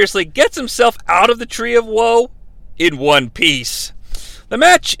hilariously gets himself out of the Tree of Woe in one piece. The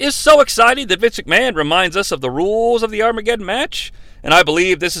match is so exciting that Vince McMahon reminds us of the rules of the Armageddon match, and I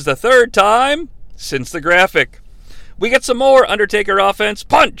believe this is the third time since the graphic. We get some more Undertaker offense.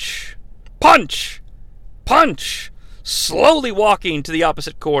 Punch! Punch! Punch! Slowly walking to the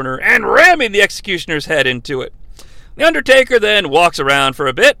opposite corner and ramming the Executioner's head into it. The Undertaker then walks around for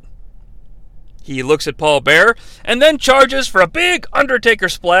a bit. He looks at Paul Bearer and then charges for a big Undertaker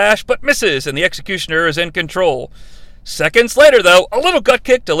splash, but misses, and the Executioner is in control. Seconds later, though, a little gut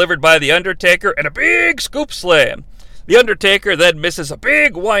kick delivered by the Undertaker and a big scoop slam. The Undertaker then misses a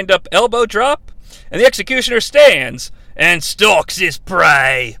big wind-up elbow drop, and the Executioner stands and stalks his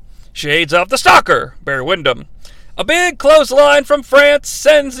prey. Shades of the Stalker, Barry Windham. A big clothesline from France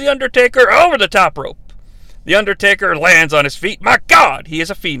sends the Undertaker over the top rope. The Undertaker lands on his feet. My God, he is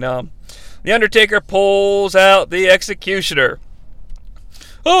a phenom. The Undertaker pulls out the Executioner.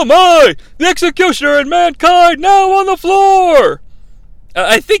 Oh my! The Executioner and Mankind now on the floor!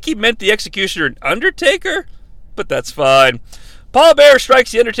 I think he meant the Executioner and Undertaker, but that's fine. Paul Bearer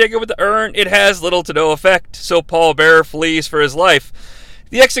strikes the Undertaker with the urn. It has little to no effect, so Paul Bearer flees for his life.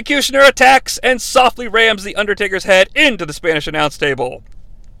 The Executioner attacks and softly rams the Undertaker's head into the Spanish announce table.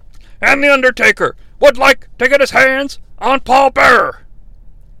 And the Undertaker would like to get his hands on Paul Bearer.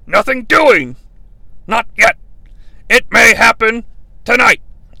 Nothing doing. Not yet. It may happen tonight.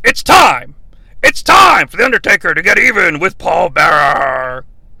 It's time! It's time for the Undertaker to get even with Paul Bearer!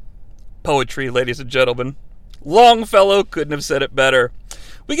 Poetry, ladies and gentlemen. Longfellow couldn't have said it better.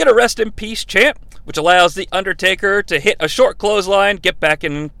 We get a rest in peace chant, which allows the Undertaker to hit a short clothesline, getting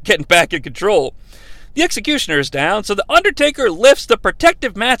back in control. The Executioner is down, so the Undertaker lifts the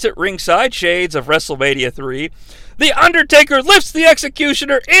protective mats at ringside, shades of WrestleMania 3. The Undertaker lifts the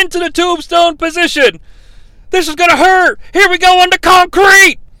Executioner into the tombstone position. This is gonna hurt! Here we go on the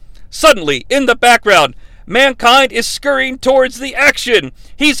concrete! Suddenly, in the background, Mankind is scurrying towards the action.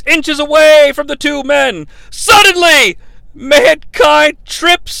 He's inches away from the two men. Suddenly, Mankind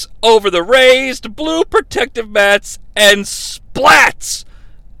trips over the raised blue protective mats and splats.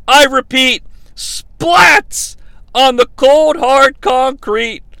 I repeat, splats on the cold, hard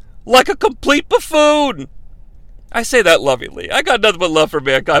concrete like a complete buffoon. I say that lovingly. I got nothing but love for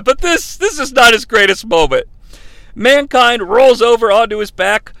Mankind, but this is not his greatest moment. Mankind rolls over onto his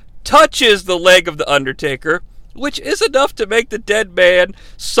back, touches the leg of the Undertaker, which is enough to make the dead man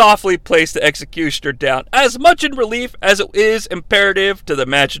softly place the Executioner down, as much in relief as it is imperative to the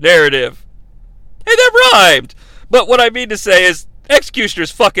match narrative. Hey, that rhymed! But what I mean to say is,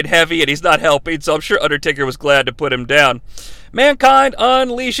 Executioner's fucking heavy and he's not helping, so I'm sure Undertaker was glad to put him down. Mankind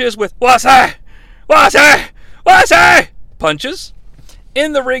unleashes with "Wasai! Wasai! Wasai!" punches.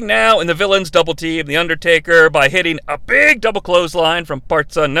 In the ring now, and the villains double team The Undertaker by hitting a big double clothesline from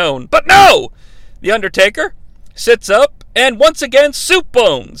parts unknown. But no! The Undertaker sits up, and once again, soup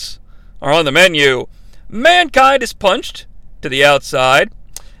bones are on the menu. Mankind is punched to the outside.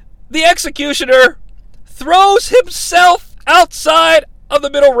 The Executioner throws himself outside of the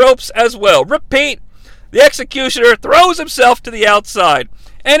middle ropes as well. Repeat, the Executioner throws himself to the outside.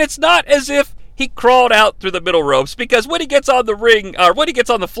 And it's not as if he crawled out through the middle ropes, because when he gets on the ring, or when he gets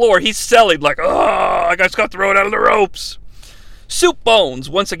on the floor, he's selling like, "Oh, I just got thrown out of the ropes." Soup bones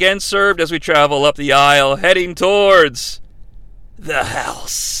once again served as we travel up the aisle, heading towards the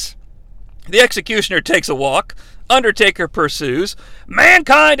house. The Executioner takes a walk. Undertaker pursues.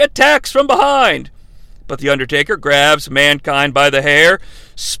 Mankind attacks from behind. But the Undertaker grabs Mankind by the hair,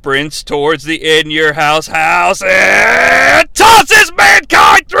 sprints towards the in-your-house and tosses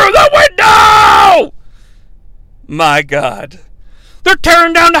Mankind through the window! My God. "They're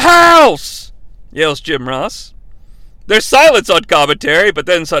tearing down the house!" yells Jim Ross. There's silence on commentary, but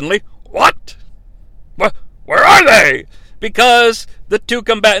then suddenly, "What? Where are they?" Because the two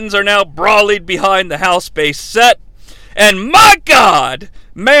combatants are now brawling behind the house-based set. And my God,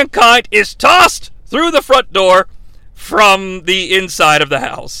 Mankind is tossed through the front door from the inside of the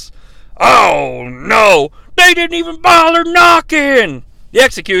house. Oh no, they didn't even bother knocking! The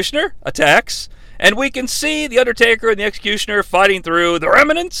Executioner attacks, and we can see the Undertaker and the Executioner fighting through the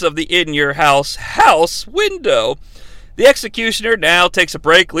remnants of the in-your-house window. The Executioner now takes a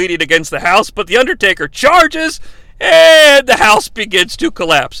break leading against the house, but the Undertaker charges, and the house begins to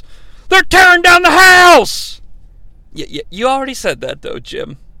collapse. "They're tearing down the house!" You already said that, though,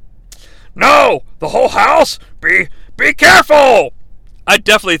 Jim. "No, the whole house? Be careful!" I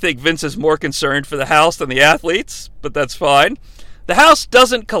definitely think Vince is more concerned for the house than the athletes, but that's fine. The house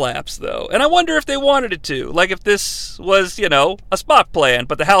doesn't collapse, though, and I wonder if they wanted it to. Like if this was, a spot plan,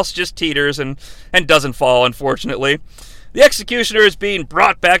 but the house just teeters and doesn't fall, unfortunately. The Executioner is being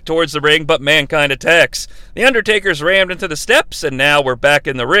brought back towards the ring, but Mankind attacks. The Undertaker's rammed into the steps, and now we're back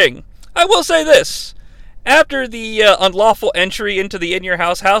in the ring. I will say this. After the unlawful entry into the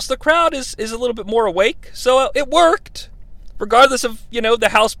in-your-house, the crowd is a little bit more awake, so it worked. Regardless of, the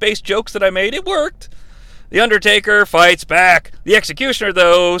house-based jokes that I made, it worked. The Undertaker fights back. The Executioner,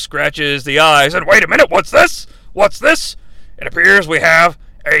 though, scratches the eyes. And wait a minute, what's this? What's this? It appears we have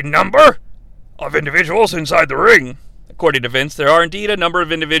a number of individuals inside the ring. According to Vince, there are indeed a number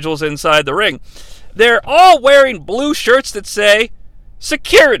of individuals inside the ring. They're all wearing blue shirts that say,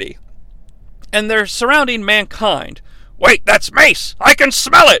 "Security." And they're surrounding Mankind. "Wait, that's mace! I can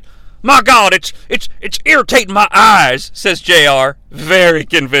smell it! My God, it's irritating my eyes," says JR, very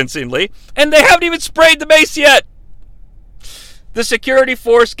convincingly. And they haven't even sprayed the mace yet! The security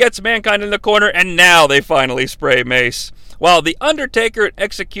force gets Mankind in the corner, and now they finally spray mace, while the Undertaker and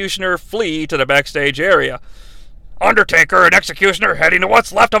Executioner flee to the backstage area. "Undertaker and Executioner heading to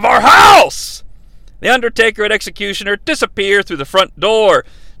what's left of our house!" The Undertaker and Executioner disappear through the front door.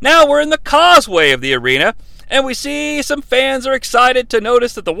 Now we're in the causeway of the arena, and we see some fans are excited to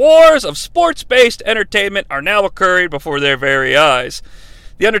notice that the wars of sports-based entertainment are now occurring before their very eyes.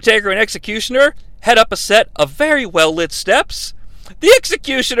 The Undertaker and Executioner head up a set of very well-lit steps. The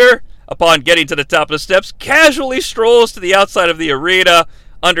Executioner, upon getting to the top of the steps, casually strolls to the outside of the arena.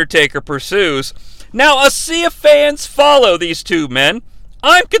 Undertaker pursues. Now a sea of fans follow these two men.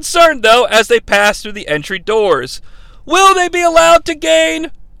 I'm concerned, though, as they pass through the entry doors. Will they be allowed to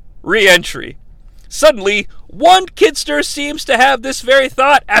gain re-entry? Suddenly, one kidster seems to have this very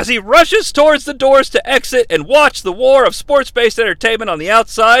thought as he rushes towards the doors to exit and watch the war of sports-based entertainment on the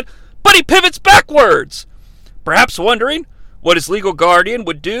outside, but he pivots backwards, perhaps wondering what his legal guardian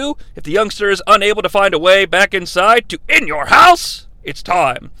would do if the youngster is unable to find a way back inside to "In your house? It's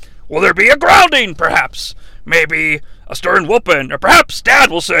time." Will there be a grounding, perhaps? Maybe a stern whooping, or perhaps Dad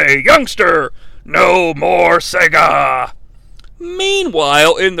will say, "Youngster, no more Sega."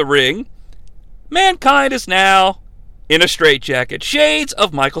 Meanwhile, in the ring, Mankind is now in a straitjacket, shades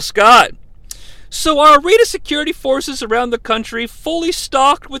of Michael Scott. So are arena security forces around the country fully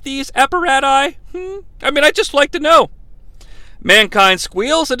stocked with these apparati? I'd just like to know. Mankind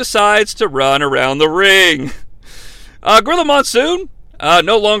squeals and decides to run around the ring. Gorilla Monsoon,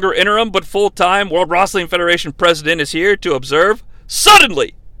 no longer interim but full-time World Wrestling Federation president, is here to observe.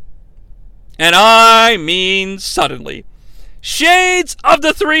 Suddenly, and I mean suddenly, shades of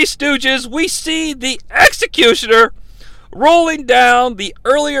the Three Stooges, we see the Executioner rolling down the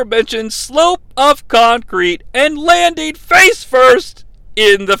earlier mentioned slope of concrete and landing face first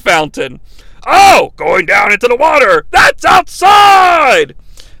in the fountain. Oh, going down into the water! That's outside!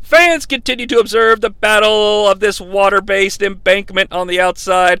 Fans continue to observe the battle of this water-based embankment on the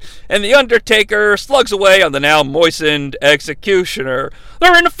outside, and the Undertaker slugs away on the now moistened Executioner.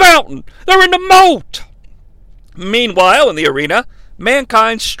 They're in the fountain! They're in the moat! Meanwhile, in the arena,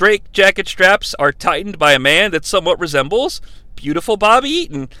 Mankind's straitjacket straps are tightened by a man that somewhat resembles beautiful Bobby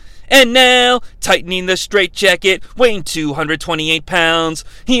Eaton. And now, tightening the straitjacket, weighing 228 pounds,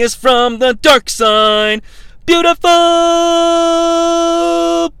 he is from the dark side. Beautiful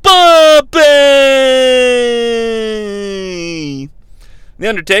Bobby! The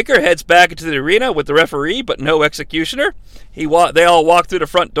Undertaker heads back into the arena with the referee, but no Executioner. They all walk through the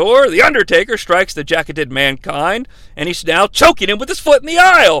front door. The Undertaker strikes the jacketed Mankind, and he's now choking him with his foot in the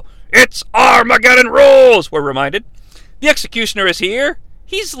aisle. It's Armageddon rules, we're reminded. The Executioner is here.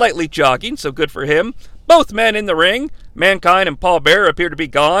 He's lightly jogging, so good for him. Both men in the ring. Mankind and Paul Bearer appear to be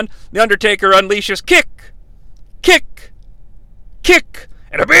gone. The Undertaker unleashes kick,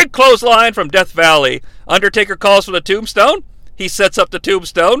 and a big clothesline from Death Valley. Undertaker calls for the tombstone. He sets up the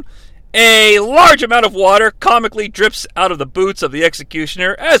tombstone. A large amount of water comically drips out of the boots of the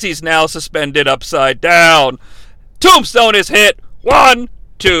Executioner as he's now suspended upside down. Tombstone is hit. 1,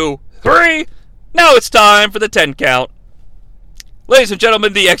 2, 3. Now it's time for the 10 count. Ladies and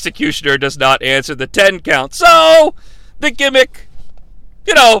gentlemen, the Executioner does not answer the 10 count. So, the gimmick,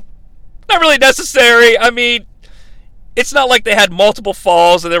 not really necessary. I mean, it's not like they had multiple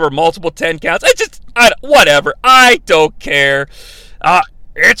falls and there were multiple 10 counts. Whatever. I don't care.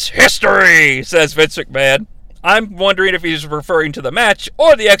 It's history, says Vince McMahon. I'm wondering if he's referring to the match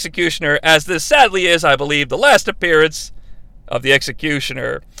or the Executioner, as this sadly is, I believe, the last appearance of the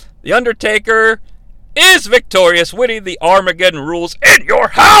Executioner. The Undertaker is victorious, winning the Armageddon Rules in Your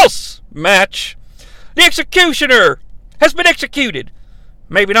House match. The Executioner has been executed.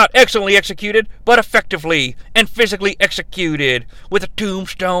 Maybe not excellently executed, but effectively and physically executed with a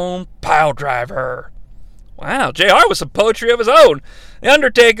tombstone pile driver. Wow, JR with some poetry of his own. The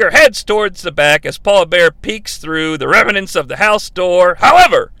Undertaker heads towards the back as Paul Bearer peeks through the remnants of the house door.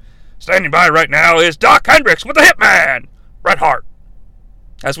 However, standing by right now is Doc Hendricks with the Hitman, Bret Hart,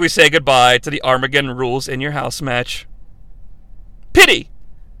 as we say goodbye to the Armageddon Rules in Your House match. Pity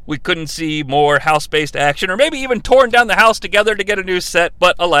we couldn't see more house-based action, or maybe even torn down the house together to get a new set,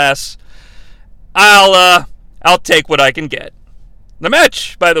 but alas, I'll take what I can get. The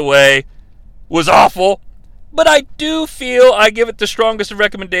match, by the way, was awful, but I do feel I give it the strongest of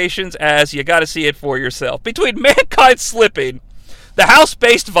recommendations, as you gotta see it for yourself. Between Mankind slipping, the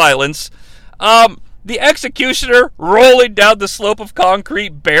house-based violence, the Executioner rolling down the slope of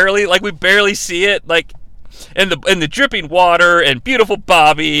concrete barely, like we barely see it, like, and the dripping water, and beautiful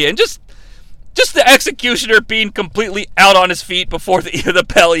Bobby, and just the Executioner being completely out on his feet before the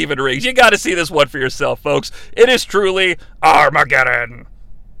bell even rings. You gotta see this one for yourself, folks. It is truly Armageddon.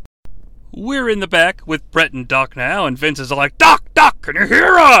 We're in the back with Bret and Doc now, and Vince is like, Doc, can you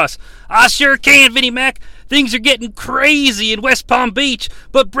hear us? I sure can, Vinnie Mac. Things are getting crazy in West Palm Beach,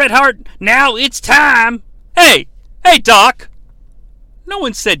 but Bret Hart, now it's time. Hey, Doc. No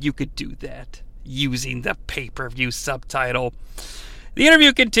one said you could do that, using the pay-per-view subtitle. The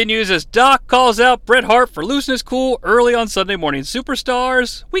interview continues as Doc calls out Bret Hart for losing his cool early on Sunday Morning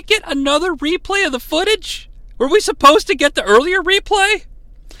Superstars. We get another replay of the footage? Were we supposed to get the earlier replay?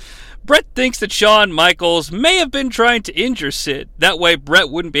 Bret thinks that Shawn Michaels may have been trying to injure Sid. That way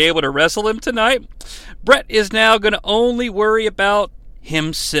Bret wouldn't be able to wrestle him tonight. Bret is now going to only worry about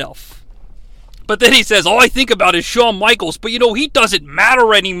himself. But then he says, all I think about is Shawn Michaels, but he doesn't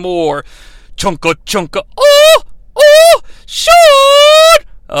matter anymore. Chunka. Oh, Shawn!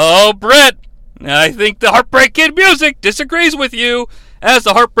 Oh, Bret, I think the Heartbreak Kid music disagrees with you, as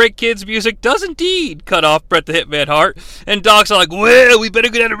the Heartbreak Kid's music does indeed cut off Bret the Hitman Hart. And Doc's like, well, we better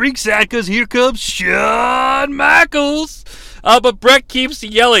get out of ringside because here comes Shawn Michaels. But Bret keeps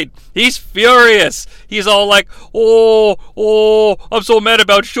yelling. He's furious. He's all like, oh, I'm so mad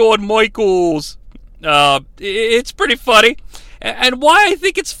about Shawn Michaels. It's pretty funny. And why I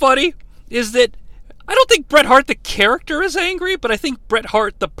think it's funny is that I don't think Bret Hart the character is angry, but I think Bret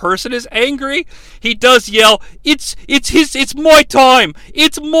Hart the person is angry. He does yell, it's my time!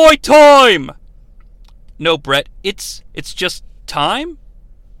 It's my time! No, Bret, it's just time?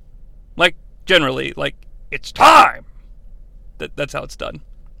 Like, generally, like, it's time! That's how it's done.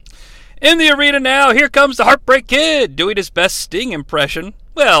 In the arena now, here comes the Heartbreak Kid, doing his best Sting impression.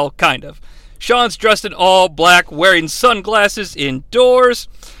 Well, kind of. Shawn's dressed in all black, wearing sunglasses indoors.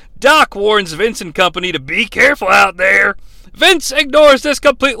 Doc warns Vince and company to be careful out there. Vince ignores this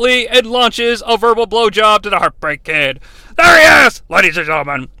completely and launches a verbal blowjob to the Heartbreak Kid. There he is, ladies and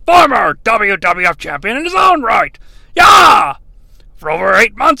gentlemen, former WWF champion in his own right. Yeah! For over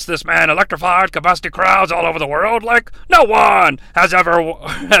 8 months, this man electrified capacity crowds all over the world like no one has ever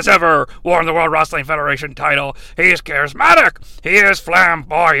worn the World Wrestling Federation title. He is charismatic, he is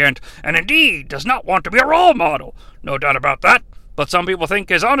flamboyant, and indeed does not want to be a role model. No doubt about that, but some people think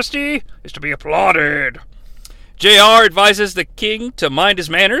his honesty is to be applauded. JR advises the King to mind his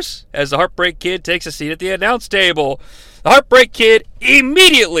manners as the Heartbreak Kid takes a seat at the announce table. The Heartbreak Kid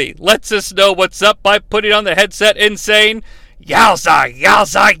immediately lets us know what's up by putting on the headset and saying, "Yowza,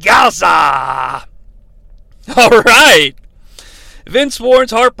 yowza, yowza!" All right. Vince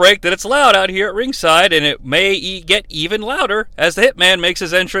warns Heartbreak that it's loud out here at ringside, and it may get even louder as the Hitman makes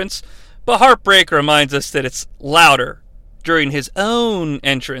his entrance, but Heartbreak reminds us that it's louder during his own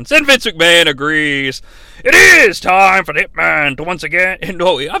entrance, and Vince McMahon agrees. It is time for the Hitman to once again...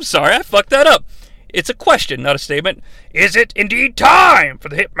 No, I'm sorry, I fucked that up. It's a question, not a statement. Is it indeed time for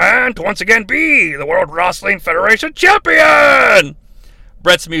the Hitman to once again be the World Wrestling Federation champion?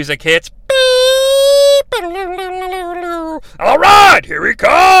 Brett's music hits. All right, here he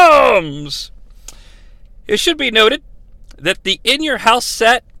comes. It should be noted that the in-your-house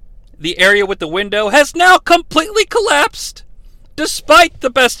set, the area with the window, has now completely collapsed, despite the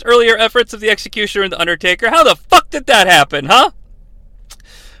best earlier efforts of the Executioner and the Undertaker. How the fuck did that happen, huh?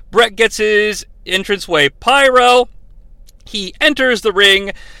 Brett gets his entranceway pyro. He enters the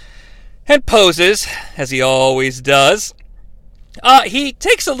ring and poses, as he always does. He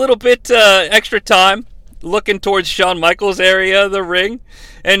takes a little bit extra time looking towards Shawn Michaels' area of the ring,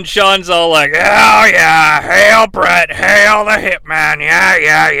 and Shawn's all like, "Oh yeah, hail Brett, hail the Hitman,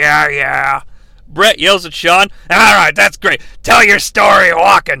 yeah. Brett yells at Shawn, "Alright, that's great. Tell your story,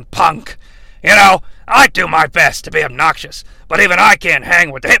 walking punk. You know, I do my best to be obnoxious, but even I can't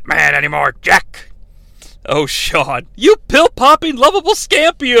hang with the Hitman anymore, Jack." Oh, Shawn, you pill-popping, lovable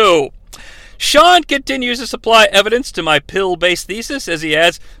scamp, you! Shawn continues to supply evidence to my pill-based thesis as he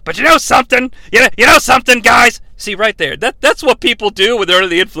adds, "But you know something? You know something, guys?" See, right there. That's what people do when they're under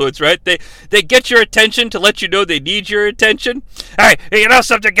the influence, right? They get your attention to let you know they need your attention. Hey, you know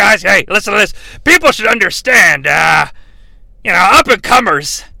something, guys? Hey, listen to this. People should understand,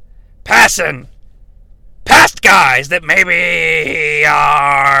 up-and-comers passing past guys that maybe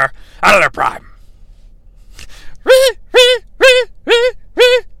are out of their prime.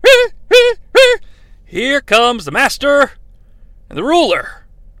 Here comes the master and the ruler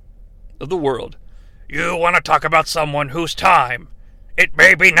of the world. You want to talk about someone whose time it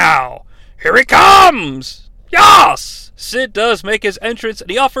may be now. Here he comes! Yas! Sid does make his entrance, and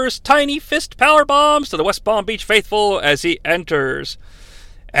he offers tiny fist power bombs to the West Palm Beach faithful as he enters.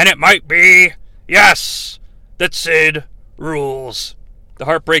 And it might be, yes, that Sid rules. The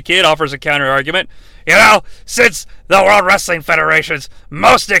Heartbreak Kid offers a counter-argument. You know, Sid's the World Wrestling Federation's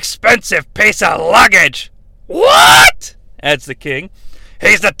most expensive piece of luggage. What? Adds the King.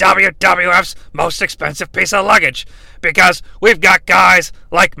 He's the WWF's most expensive piece of luggage because we've got guys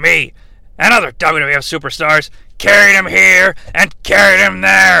like me and other WWF superstars carrying him here and carrying him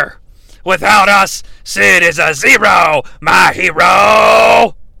there. Without us, Sid is a zero, my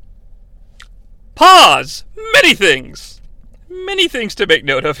hero. Pause. Many things to make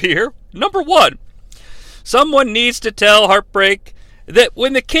note of here. Number one, someone needs to tell Heartbreak that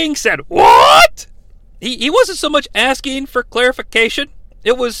when the King said, "What?" he wasn't so much asking for clarification.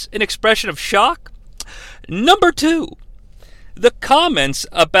 It was an expression of shock. Number two, the comments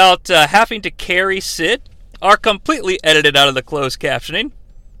about having to carry Sid are completely edited out of the closed captioning.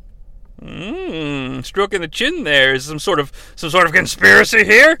 Stroking the chin there. Is some sort of conspiracy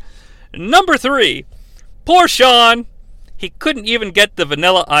here. Number three, poor Shawn. He couldn't even get the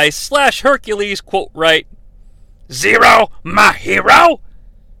Vanilla Ice / Hercules quote right. Zero, my hero?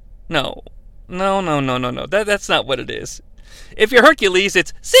 No. That's not what it is. If you're Hercules,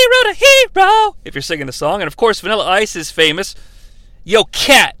 it's zero to hero if you're singing the song. And of course, Vanilla Ice is famous. Yo,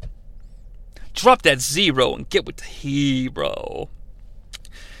 cat, drop that zero and get with the hero.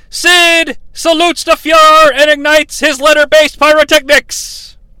 Sid salutes the Fuhrer and ignites his letter-based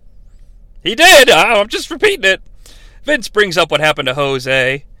pyrotechnics. He did. I'm just repeating it. Vince brings up what happened to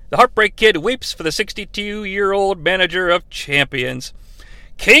Jose. The Heartbreak Kid weeps for the 62-year-old manager of champions.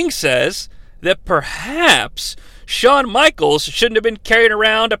 King says that perhaps Shawn Michaels shouldn't have been carrying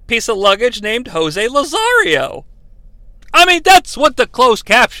around a piece of luggage named Jose Lazario. I mean, that's what the closed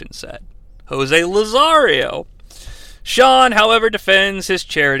caption said. Jose Lazario. Shawn, however, defends his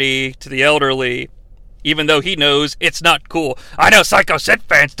charity to the elderly. even though he knows it's not cool. I know Psycho Sid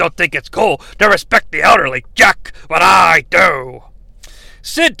fans don't think it's cool to respect the elderly, Jack, but I do.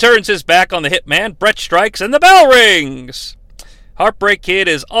 Sid turns his back on the hitman, Brett strikes, and the bell rings. Heartbreak Kid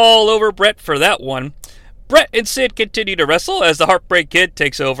is all over Brett for that one. Brett and Sid continue to wrestle as the Heartbreak Kid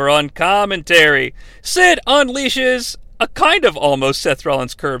takes over on commentary. Sid unleashes a kind of almost Seth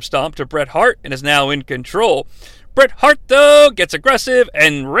Rollins curb stomp to Bret Hart and is now in control. Bret Hart, though, gets aggressive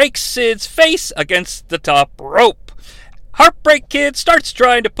and rakes Sid's face against the top rope. Heartbreak Kid starts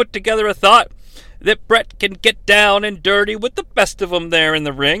trying to put together a thought that Bret can get down and dirty with the best of them there in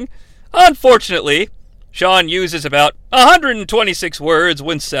the ring. Unfortunately, Shawn uses about 126 words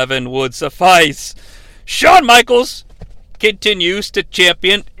when 7 would suffice. Shawn Michaels continues to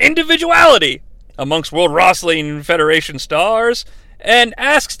champion individuality amongst World Wrestling Federation stars and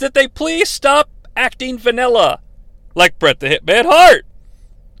asks that they please stop acting vanilla, like Bret the Hitman Hart.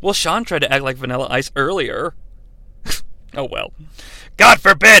 Well, Shawn tried to act like Vanilla Ice earlier. Oh well. God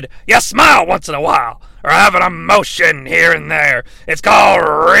forbid you smile once in a while, or have an emotion here and there. It's called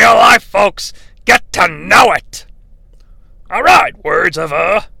real life, folks. Get to know it. Alright, words of,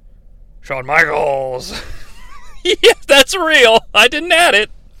 Shawn Michaels. Yeah, that's real. I didn't add it.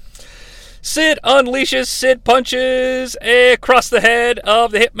 Sid unleashes, Sid punches across the head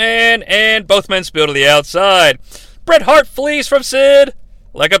of the hitman, and both men spill to the outside. Bret Hart flees from Sid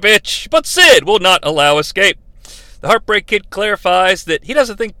like a bitch, but Sid will not allow escape. The Heartbreak Kid clarifies that he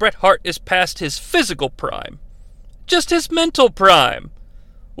doesn't think Bret Hart is past his physical prime, just his mental prime.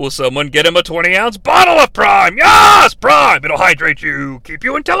 Will someone get him a 20-ounce bottle of Prime? Yes, Prime! It'll hydrate you, keep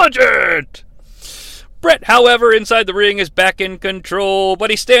you intelligent. Bret, however, inside the ring is back in control, but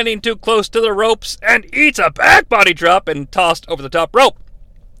he's standing too close to the ropes and eats a back body drop and tossed over the top rope.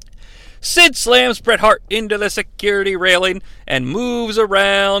 Sid slams Bret Hart into the security railing and moves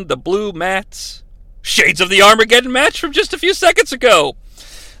around the blue mats. Shades of the Armageddon match from just a few seconds ago.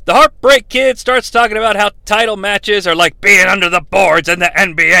 The Heartbreak Kid starts talking about how title matches are like being under the boards in the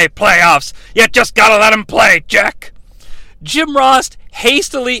NBA playoffs. You just gotta let them play, Jack. Jim Ross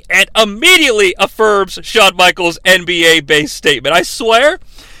hastily and immediately affirms Shawn Michaels' NBA-based statement. I swear,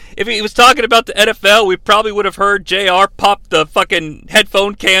 if he was talking about the NFL, we probably would have heard JR pop the fucking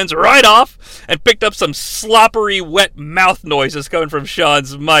headphone cans right off and picked up some sloppery, wet mouth noises coming from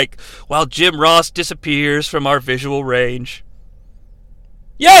Shawn's mic while Jim Ross disappears from our visual range.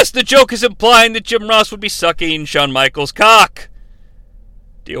 Yes, the joke is implying that Jim Ross would be sucking Shawn Michaels' cock.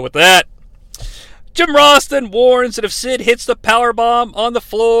 Deal with that. Jim Ross then warns that if Sid hits the powerbomb on the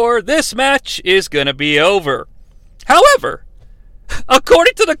floor, this match is going to be over. However,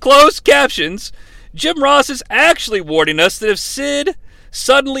 according to the closed captions, Jim Ross is actually warning us that if Sid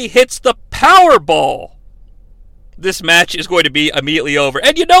suddenly hits the Powerball, this match is going to be immediately over.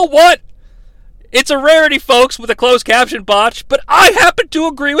 And you know what? It's a rarity, folks, with a closed caption botch, but I happen to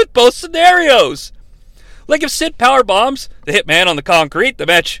agree with both scenarios. Like if Sid powerbombs the hitman on the concrete, the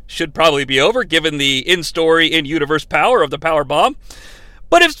match should probably be over, given the in-story, in-universe power of the powerbomb.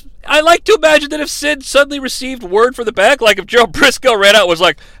 But if I like to imagine that if Sid suddenly received word from the back, like if Joe Briscoe ran out and was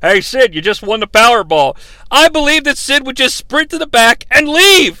like, "Hey Sid, you just won the Powerball," I believe that Sid would just sprint to the back and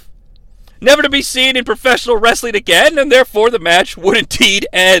leave, never to be seen in professional wrestling again, and therefore the match would indeed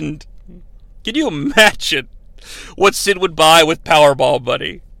end. Can you imagine what Sid would buy with Powerball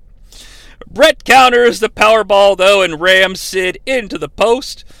money? Bret counters the Powerball, though, and rams Sid into the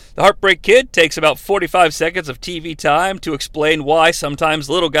post. The Heartbreak Kid takes about 45 seconds of TV time to explain why sometimes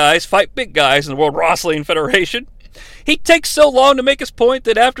little guys fight big guys in the World Wrestling Federation. He takes so long to make his point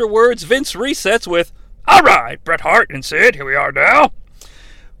that afterwards Vince resets with, "All right, Bret Hart and Sid, here we are now."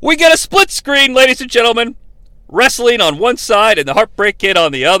 We get a split screen, ladies and gentlemen. Wrestling on one side and the Heartbreak Kid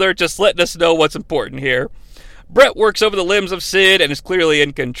on the other, just letting us know what's important here. Bret works over the limbs of Sid and is clearly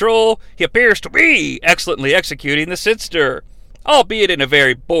in control. He appears to be excellently executing the Sidster, albeit in a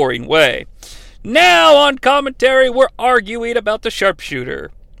very boring way. Now, on commentary, we're arguing about the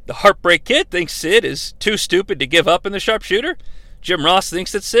Sharpshooter. The Heartbreak Kid thinks Sid is too stupid to give up in the Sharpshooter. Jim Ross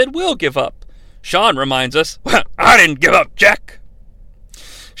thinks that Sid will give up. Shawn reminds us, "Well, I didn't give up, Jack."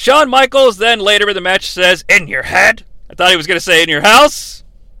 Shawn Michaels then later in the match says, "In your head?" I thought he was going to say, "In your house?"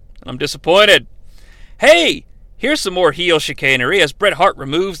 I'm disappointed. Hey, here's some more heel chicanery as Bret Hart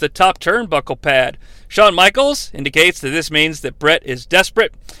removes the top turnbuckle pad. Shawn Michaels indicates that this means that Bret is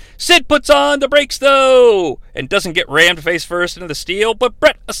desperate. Sid puts on the brakes, though, and doesn't get rammed face first into the steel, but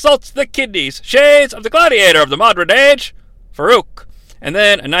Bret assaults the kidneys, shades of the gladiator of the modern age, Farouk, and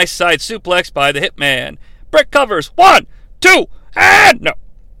then a nice side suplex by the Hitman. Bret covers, 1, 2, and no.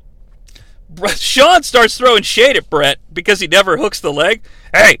 Sean starts throwing shade at Brett because he never hooks the leg.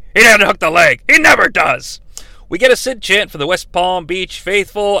 Hey, he didn't hook the leg. He never does. We get a Sid chant for the West Palm Beach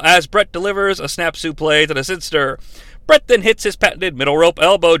faithful as Brett delivers a snap suplex and a Sid stir. Brett then hits his patented middle rope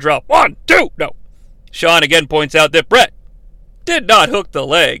elbow drop. 1, 2, no. Sean again points out that Brett did not hook the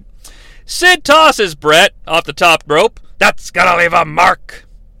leg. Sid tosses Brett off the top rope. That's gonna leave a mark.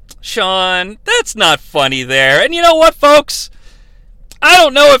 Sean, that's not funny there. And you know what, folks? I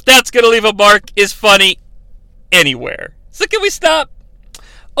don't know if that's gonna leave a mark is funny anywhere. So can we stop?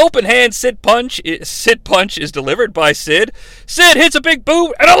 Open hand Sid punch is delivered by Sid. Sid hits a big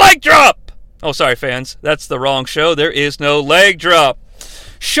boot and a leg drop. Oh, sorry, fans. That's the wrong show. There is no leg drop.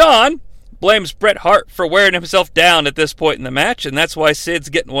 Sean blames Bret Hart for wearing himself down at this point in the match, and that's why Sid's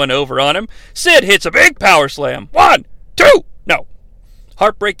getting one over on him. Sid hits a big power slam. 1, 2, no.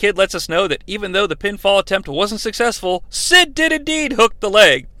 Heartbreak Kid lets us know that even though the pinfall attempt wasn't successful, Sid did indeed hook the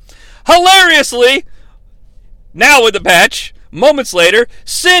leg. Hilariously, now in the match, moments later,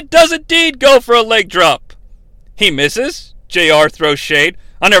 Sid does indeed go for a leg drop. He misses. JR throws shade.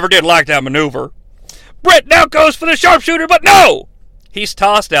 I never did like that maneuver. Bret now goes for the sharpshooter, but no! He's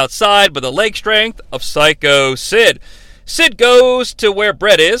tossed outside by the leg strength of Psycho Sid. Sid goes to where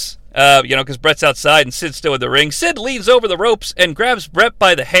Bret is, because Bret's outside and Sid's still in the ring. Sid leans over the ropes and grabs Bret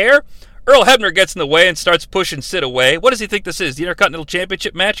by the hair. Earl Hebner gets in the way and starts pushing Sid away. What does he think this is? The Intercontinental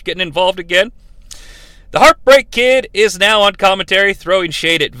Championship match? Getting involved again? The Heartbreak Kid is now on commentary throwing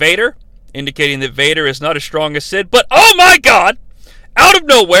shade at Vader, indicating that Vader is not as strong as Sid. But, oh my God! Out of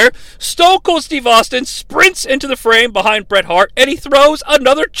nowhere, Stone Cold Steve Austin sprints into the frame behind Bret Hart, and he throws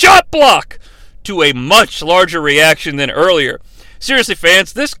another chop block to a much larger reaction than earlier. Seriously,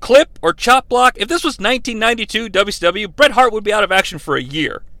 fans, this clip or chop block, if this was 1992 WCW, Bret Hart would be out of action for a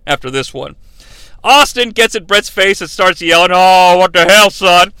year after this one. Austin gets in Bret's face and starts yelling, "Oh, what the hell,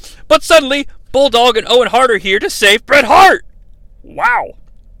 son?" But suddenly, Bulldog and Owen Hart are here to save Bret Hart. Wow.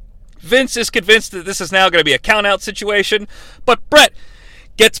 Vince is convinced that this is now going to be a count-out situation, but Bret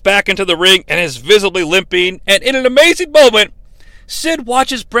gets back into the ring and is visibly limping, and in an amazing moment, Sid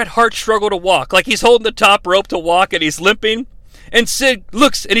watches Bret Hart struggle to walk, like he's holding the top rope to walk and he's limping, and Sid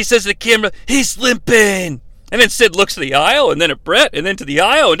looks and he says to the camera, "He's limping!" And then Sid looks to the aisle, and then at Bret, and then to the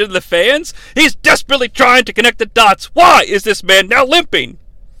aisle, and then to the fans. He's desperately trying to connect the dots. Why is this man now limping?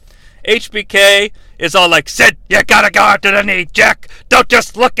 HBK is all like, "Sid, you gotta go out to the knee, Jack. Don't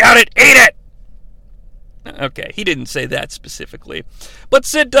just look at it, eat it." Okay, he didn't say that specifically. But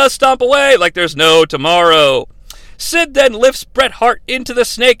Sid does stomp away like there's no tomorrow. Sid then lifts Bret Hart into the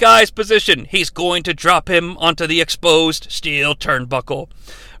snake eyes position. He's going to drop him onto the exposed steel turnbuckle.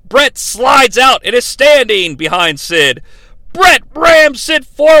 Bret slides out and is standing behind Sid. Bret rams Sid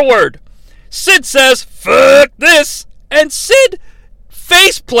forward. Sid says, "Fuck this," and Sid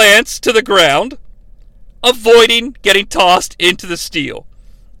face plants to the ground, avoiding getting tossed into the steel.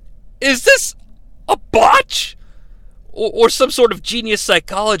 Is this a botch? Or some sort of genius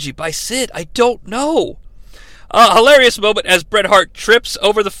psychology by Sid? I don't know. Hilarious moment as Bret Hart trips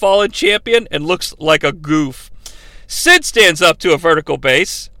over the fallen champion and looks like a goof. Sid stands up to a vertical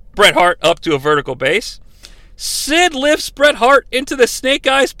base. Bret Hart up to a vertical base. Sid lifts Bret Hart into the snake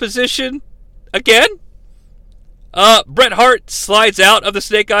eyes position again. Bret Hart slides out of the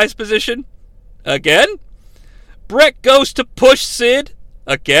snake eyes position again. Bret goes to push Sid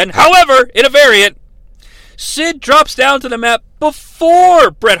again. However, in a variant, Sid drops down to the mat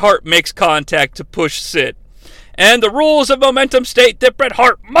before Bret Hart makes contact to push Sid. And the rules of momentum state that Bret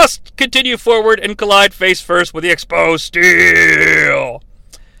Hart must continue forward and collide face first with the exposed steel.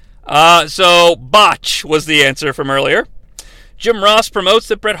 So botch was the answer from earlier. Jim Ross promotes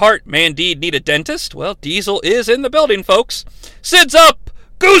that Bret Hart may indeed need a dentist. Well, Diesel is in the building, folks. Sid's up!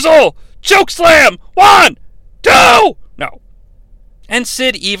 Goozle! Chokeslam! 1, 2! No. And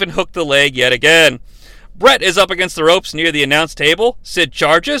Sid even hooked the leg yet again. Bret is up against the ropes near the announce table. Sid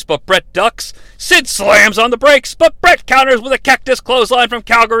charges, but Bret ducks. Sid slams on the brakes, but Bret counters with a cactus clothesline from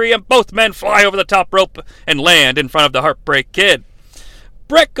Calgary, and both men fly over the top rope and land in front of the Heartbreak Kid.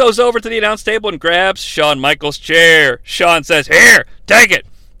 Bret goes over to the announce table and grabs Shawn Michaels' chair. Shawn says, "Here, take it.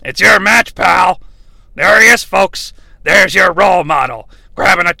 It's your match, pal." There he is, folks. There's your role model,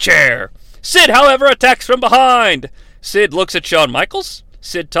 grabbing a chair. Sid, however, attacks from behind. Sid looks at Shawn Michaels.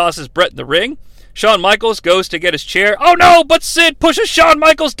 Sid tosses Bret in the ring. Shawn Michaels goes to get his chair. Oh no, but Sid pushes Shawn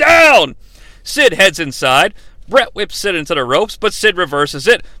Michaels down. Sid heads inside. Bret whips Sid into the ropes, but Sid reverses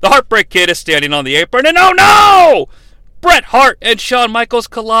it. The Heartbreak Kid is standing on the apron, and oh no! Bret Hart and Shawn Michaels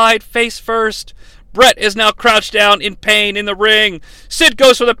collide face first. Bret is now crouched down in pain in the ring. Sid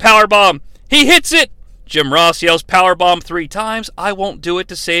goes for the powerbomb. He hits it Jim Ross yells Powerbomb 3 times. I won't do it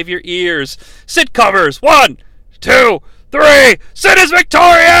to save your ears. Sid covers. 1, 2, 3. Sid is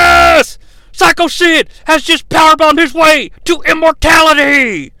victorious! Psycho Sid has just powerbombed his way to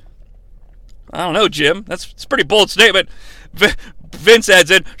immortality! I don't know, Jim. That's a pretty bold statement. Vince adds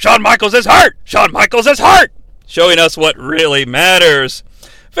in, Shawn Michaels is hurt! Shawn Michaels is hurt! Showing us what really matters.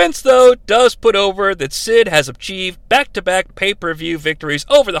 Vince, though, does put over that Sid has achieved back-to-back pay-per-view victories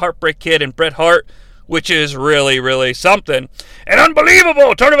over the Heartbreak Kid and Bret Hart, which is really, really something. An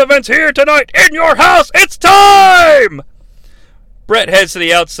unbelievable turn of events here tonight in your house. It's time! Bret heads to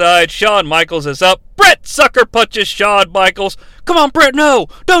the outside. Shawn Michaels is up. Bret sucker punches Shawn Michaels. Come on, Bret, no!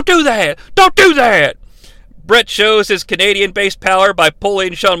 Don't do that! Don't do that! Bret shows his Canadian-based power by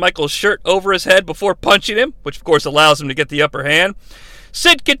pulling Shawn Michaels' shirt over his head before punching him, which of course allows him to get the upper hand.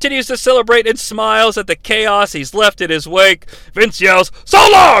 Sid continues to celebrate and smiles at the chaos he's left in his wake. Vince yells, "So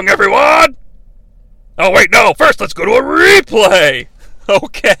long, everyone!" Oh, wait, no. First, let's go to a replay.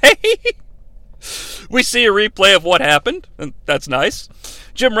 Okay. We see a replay of what happened, and that's nice.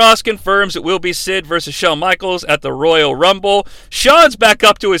 Jim Ross confirms it will be Sid versus Shawn Michaels at the Royal Rumble. Shawn's back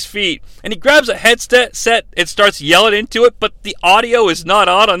up to his feet, and he grabs a headset and starts yelling into it, but the audio is not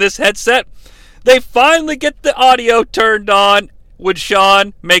on this headset. They finally get the audio turned on when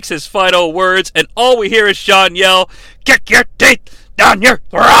Shawn makes his final words, and all we hear is Shawn yell, "Kick your teeth down your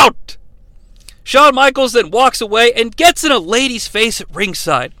throat!" Shawn Michaels then walks away and gets in a lady's face at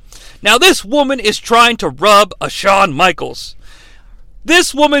ringside. Now, this woman is trying to rub a Shawn Michaels.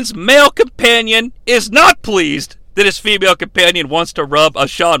 This woman's male companion is not pleased that his female companion wants to rub a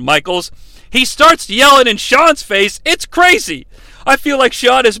Shawn Michaels. He starts yelling in Shawn's face. It's crazy. I feel like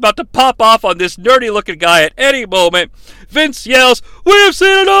Shawn is about to pop off on this nerdy-looking guy at any moment. Vince yells, "We have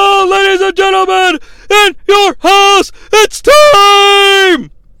seen it all, ladies and gentlemen! In your house, it's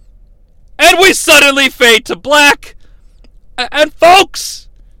time!" And we suddenly fade to black. And folks,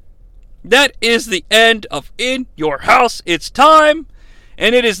 that is the end of In Your House, It's Time.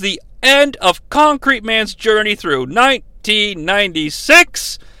 And it is the end of Concrete Man's journey through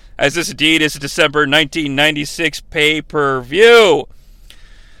 1996, as this indeed is a December 1996 pay-per-view.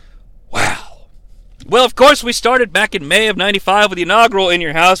 Wow. Well, of course, we started back in May of 95 with the inaugural In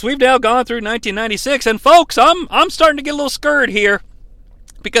Your House. We've now gone through 1996, and folks, I'm starting to get a little scared here,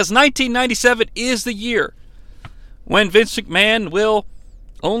 because 1997 is the year when Vince McMahon will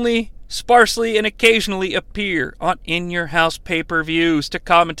only sparsely and occasionally appear on In Your House pay-per-views to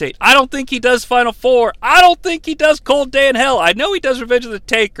commentate. I don't think he does Final Four. I don't think he does Cold Day in Hell. I know he does Revenge of the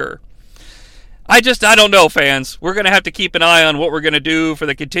Taker. I don't know, fans. We're going to have to keep an eye on what we're going to do for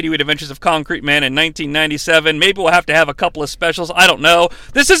the continuing adventures of Concrete Man in 1997. Maybe we'll have to have a couple of specials. I don't know.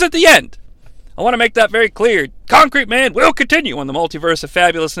 This isn't the end. I want to make that very clear. Concrete Man will continue on the Multiverse of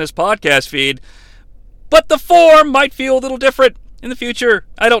Fabulousness podcast feed, but the form might feel a little different in the future.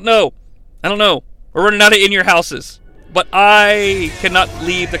 I don't know. We're running out of In Your Houses. But I cannot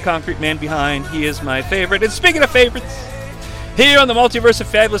leave the Concrete Man behind. He is my favorite. And speaking of favorites, here on the Multiverse of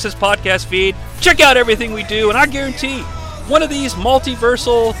Fabulousness podcast feed, check out everything we do, and I guarantee one of these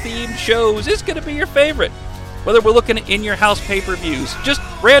multiversal themed shows is going to be your favorite. Whether we're looking at In Your House pay-per-views, just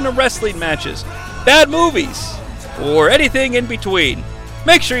random wrestling matches, bad movies, or anything in between.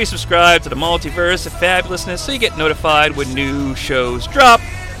 Make sure you subscribe to the Multiverse of Fabulousness so you get notified when new shows drop.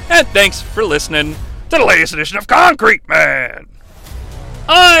 And thanks for listening to the latest edition of Concrete Man.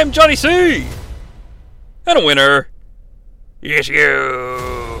 I'm Jonnie Sea. And a winner is you.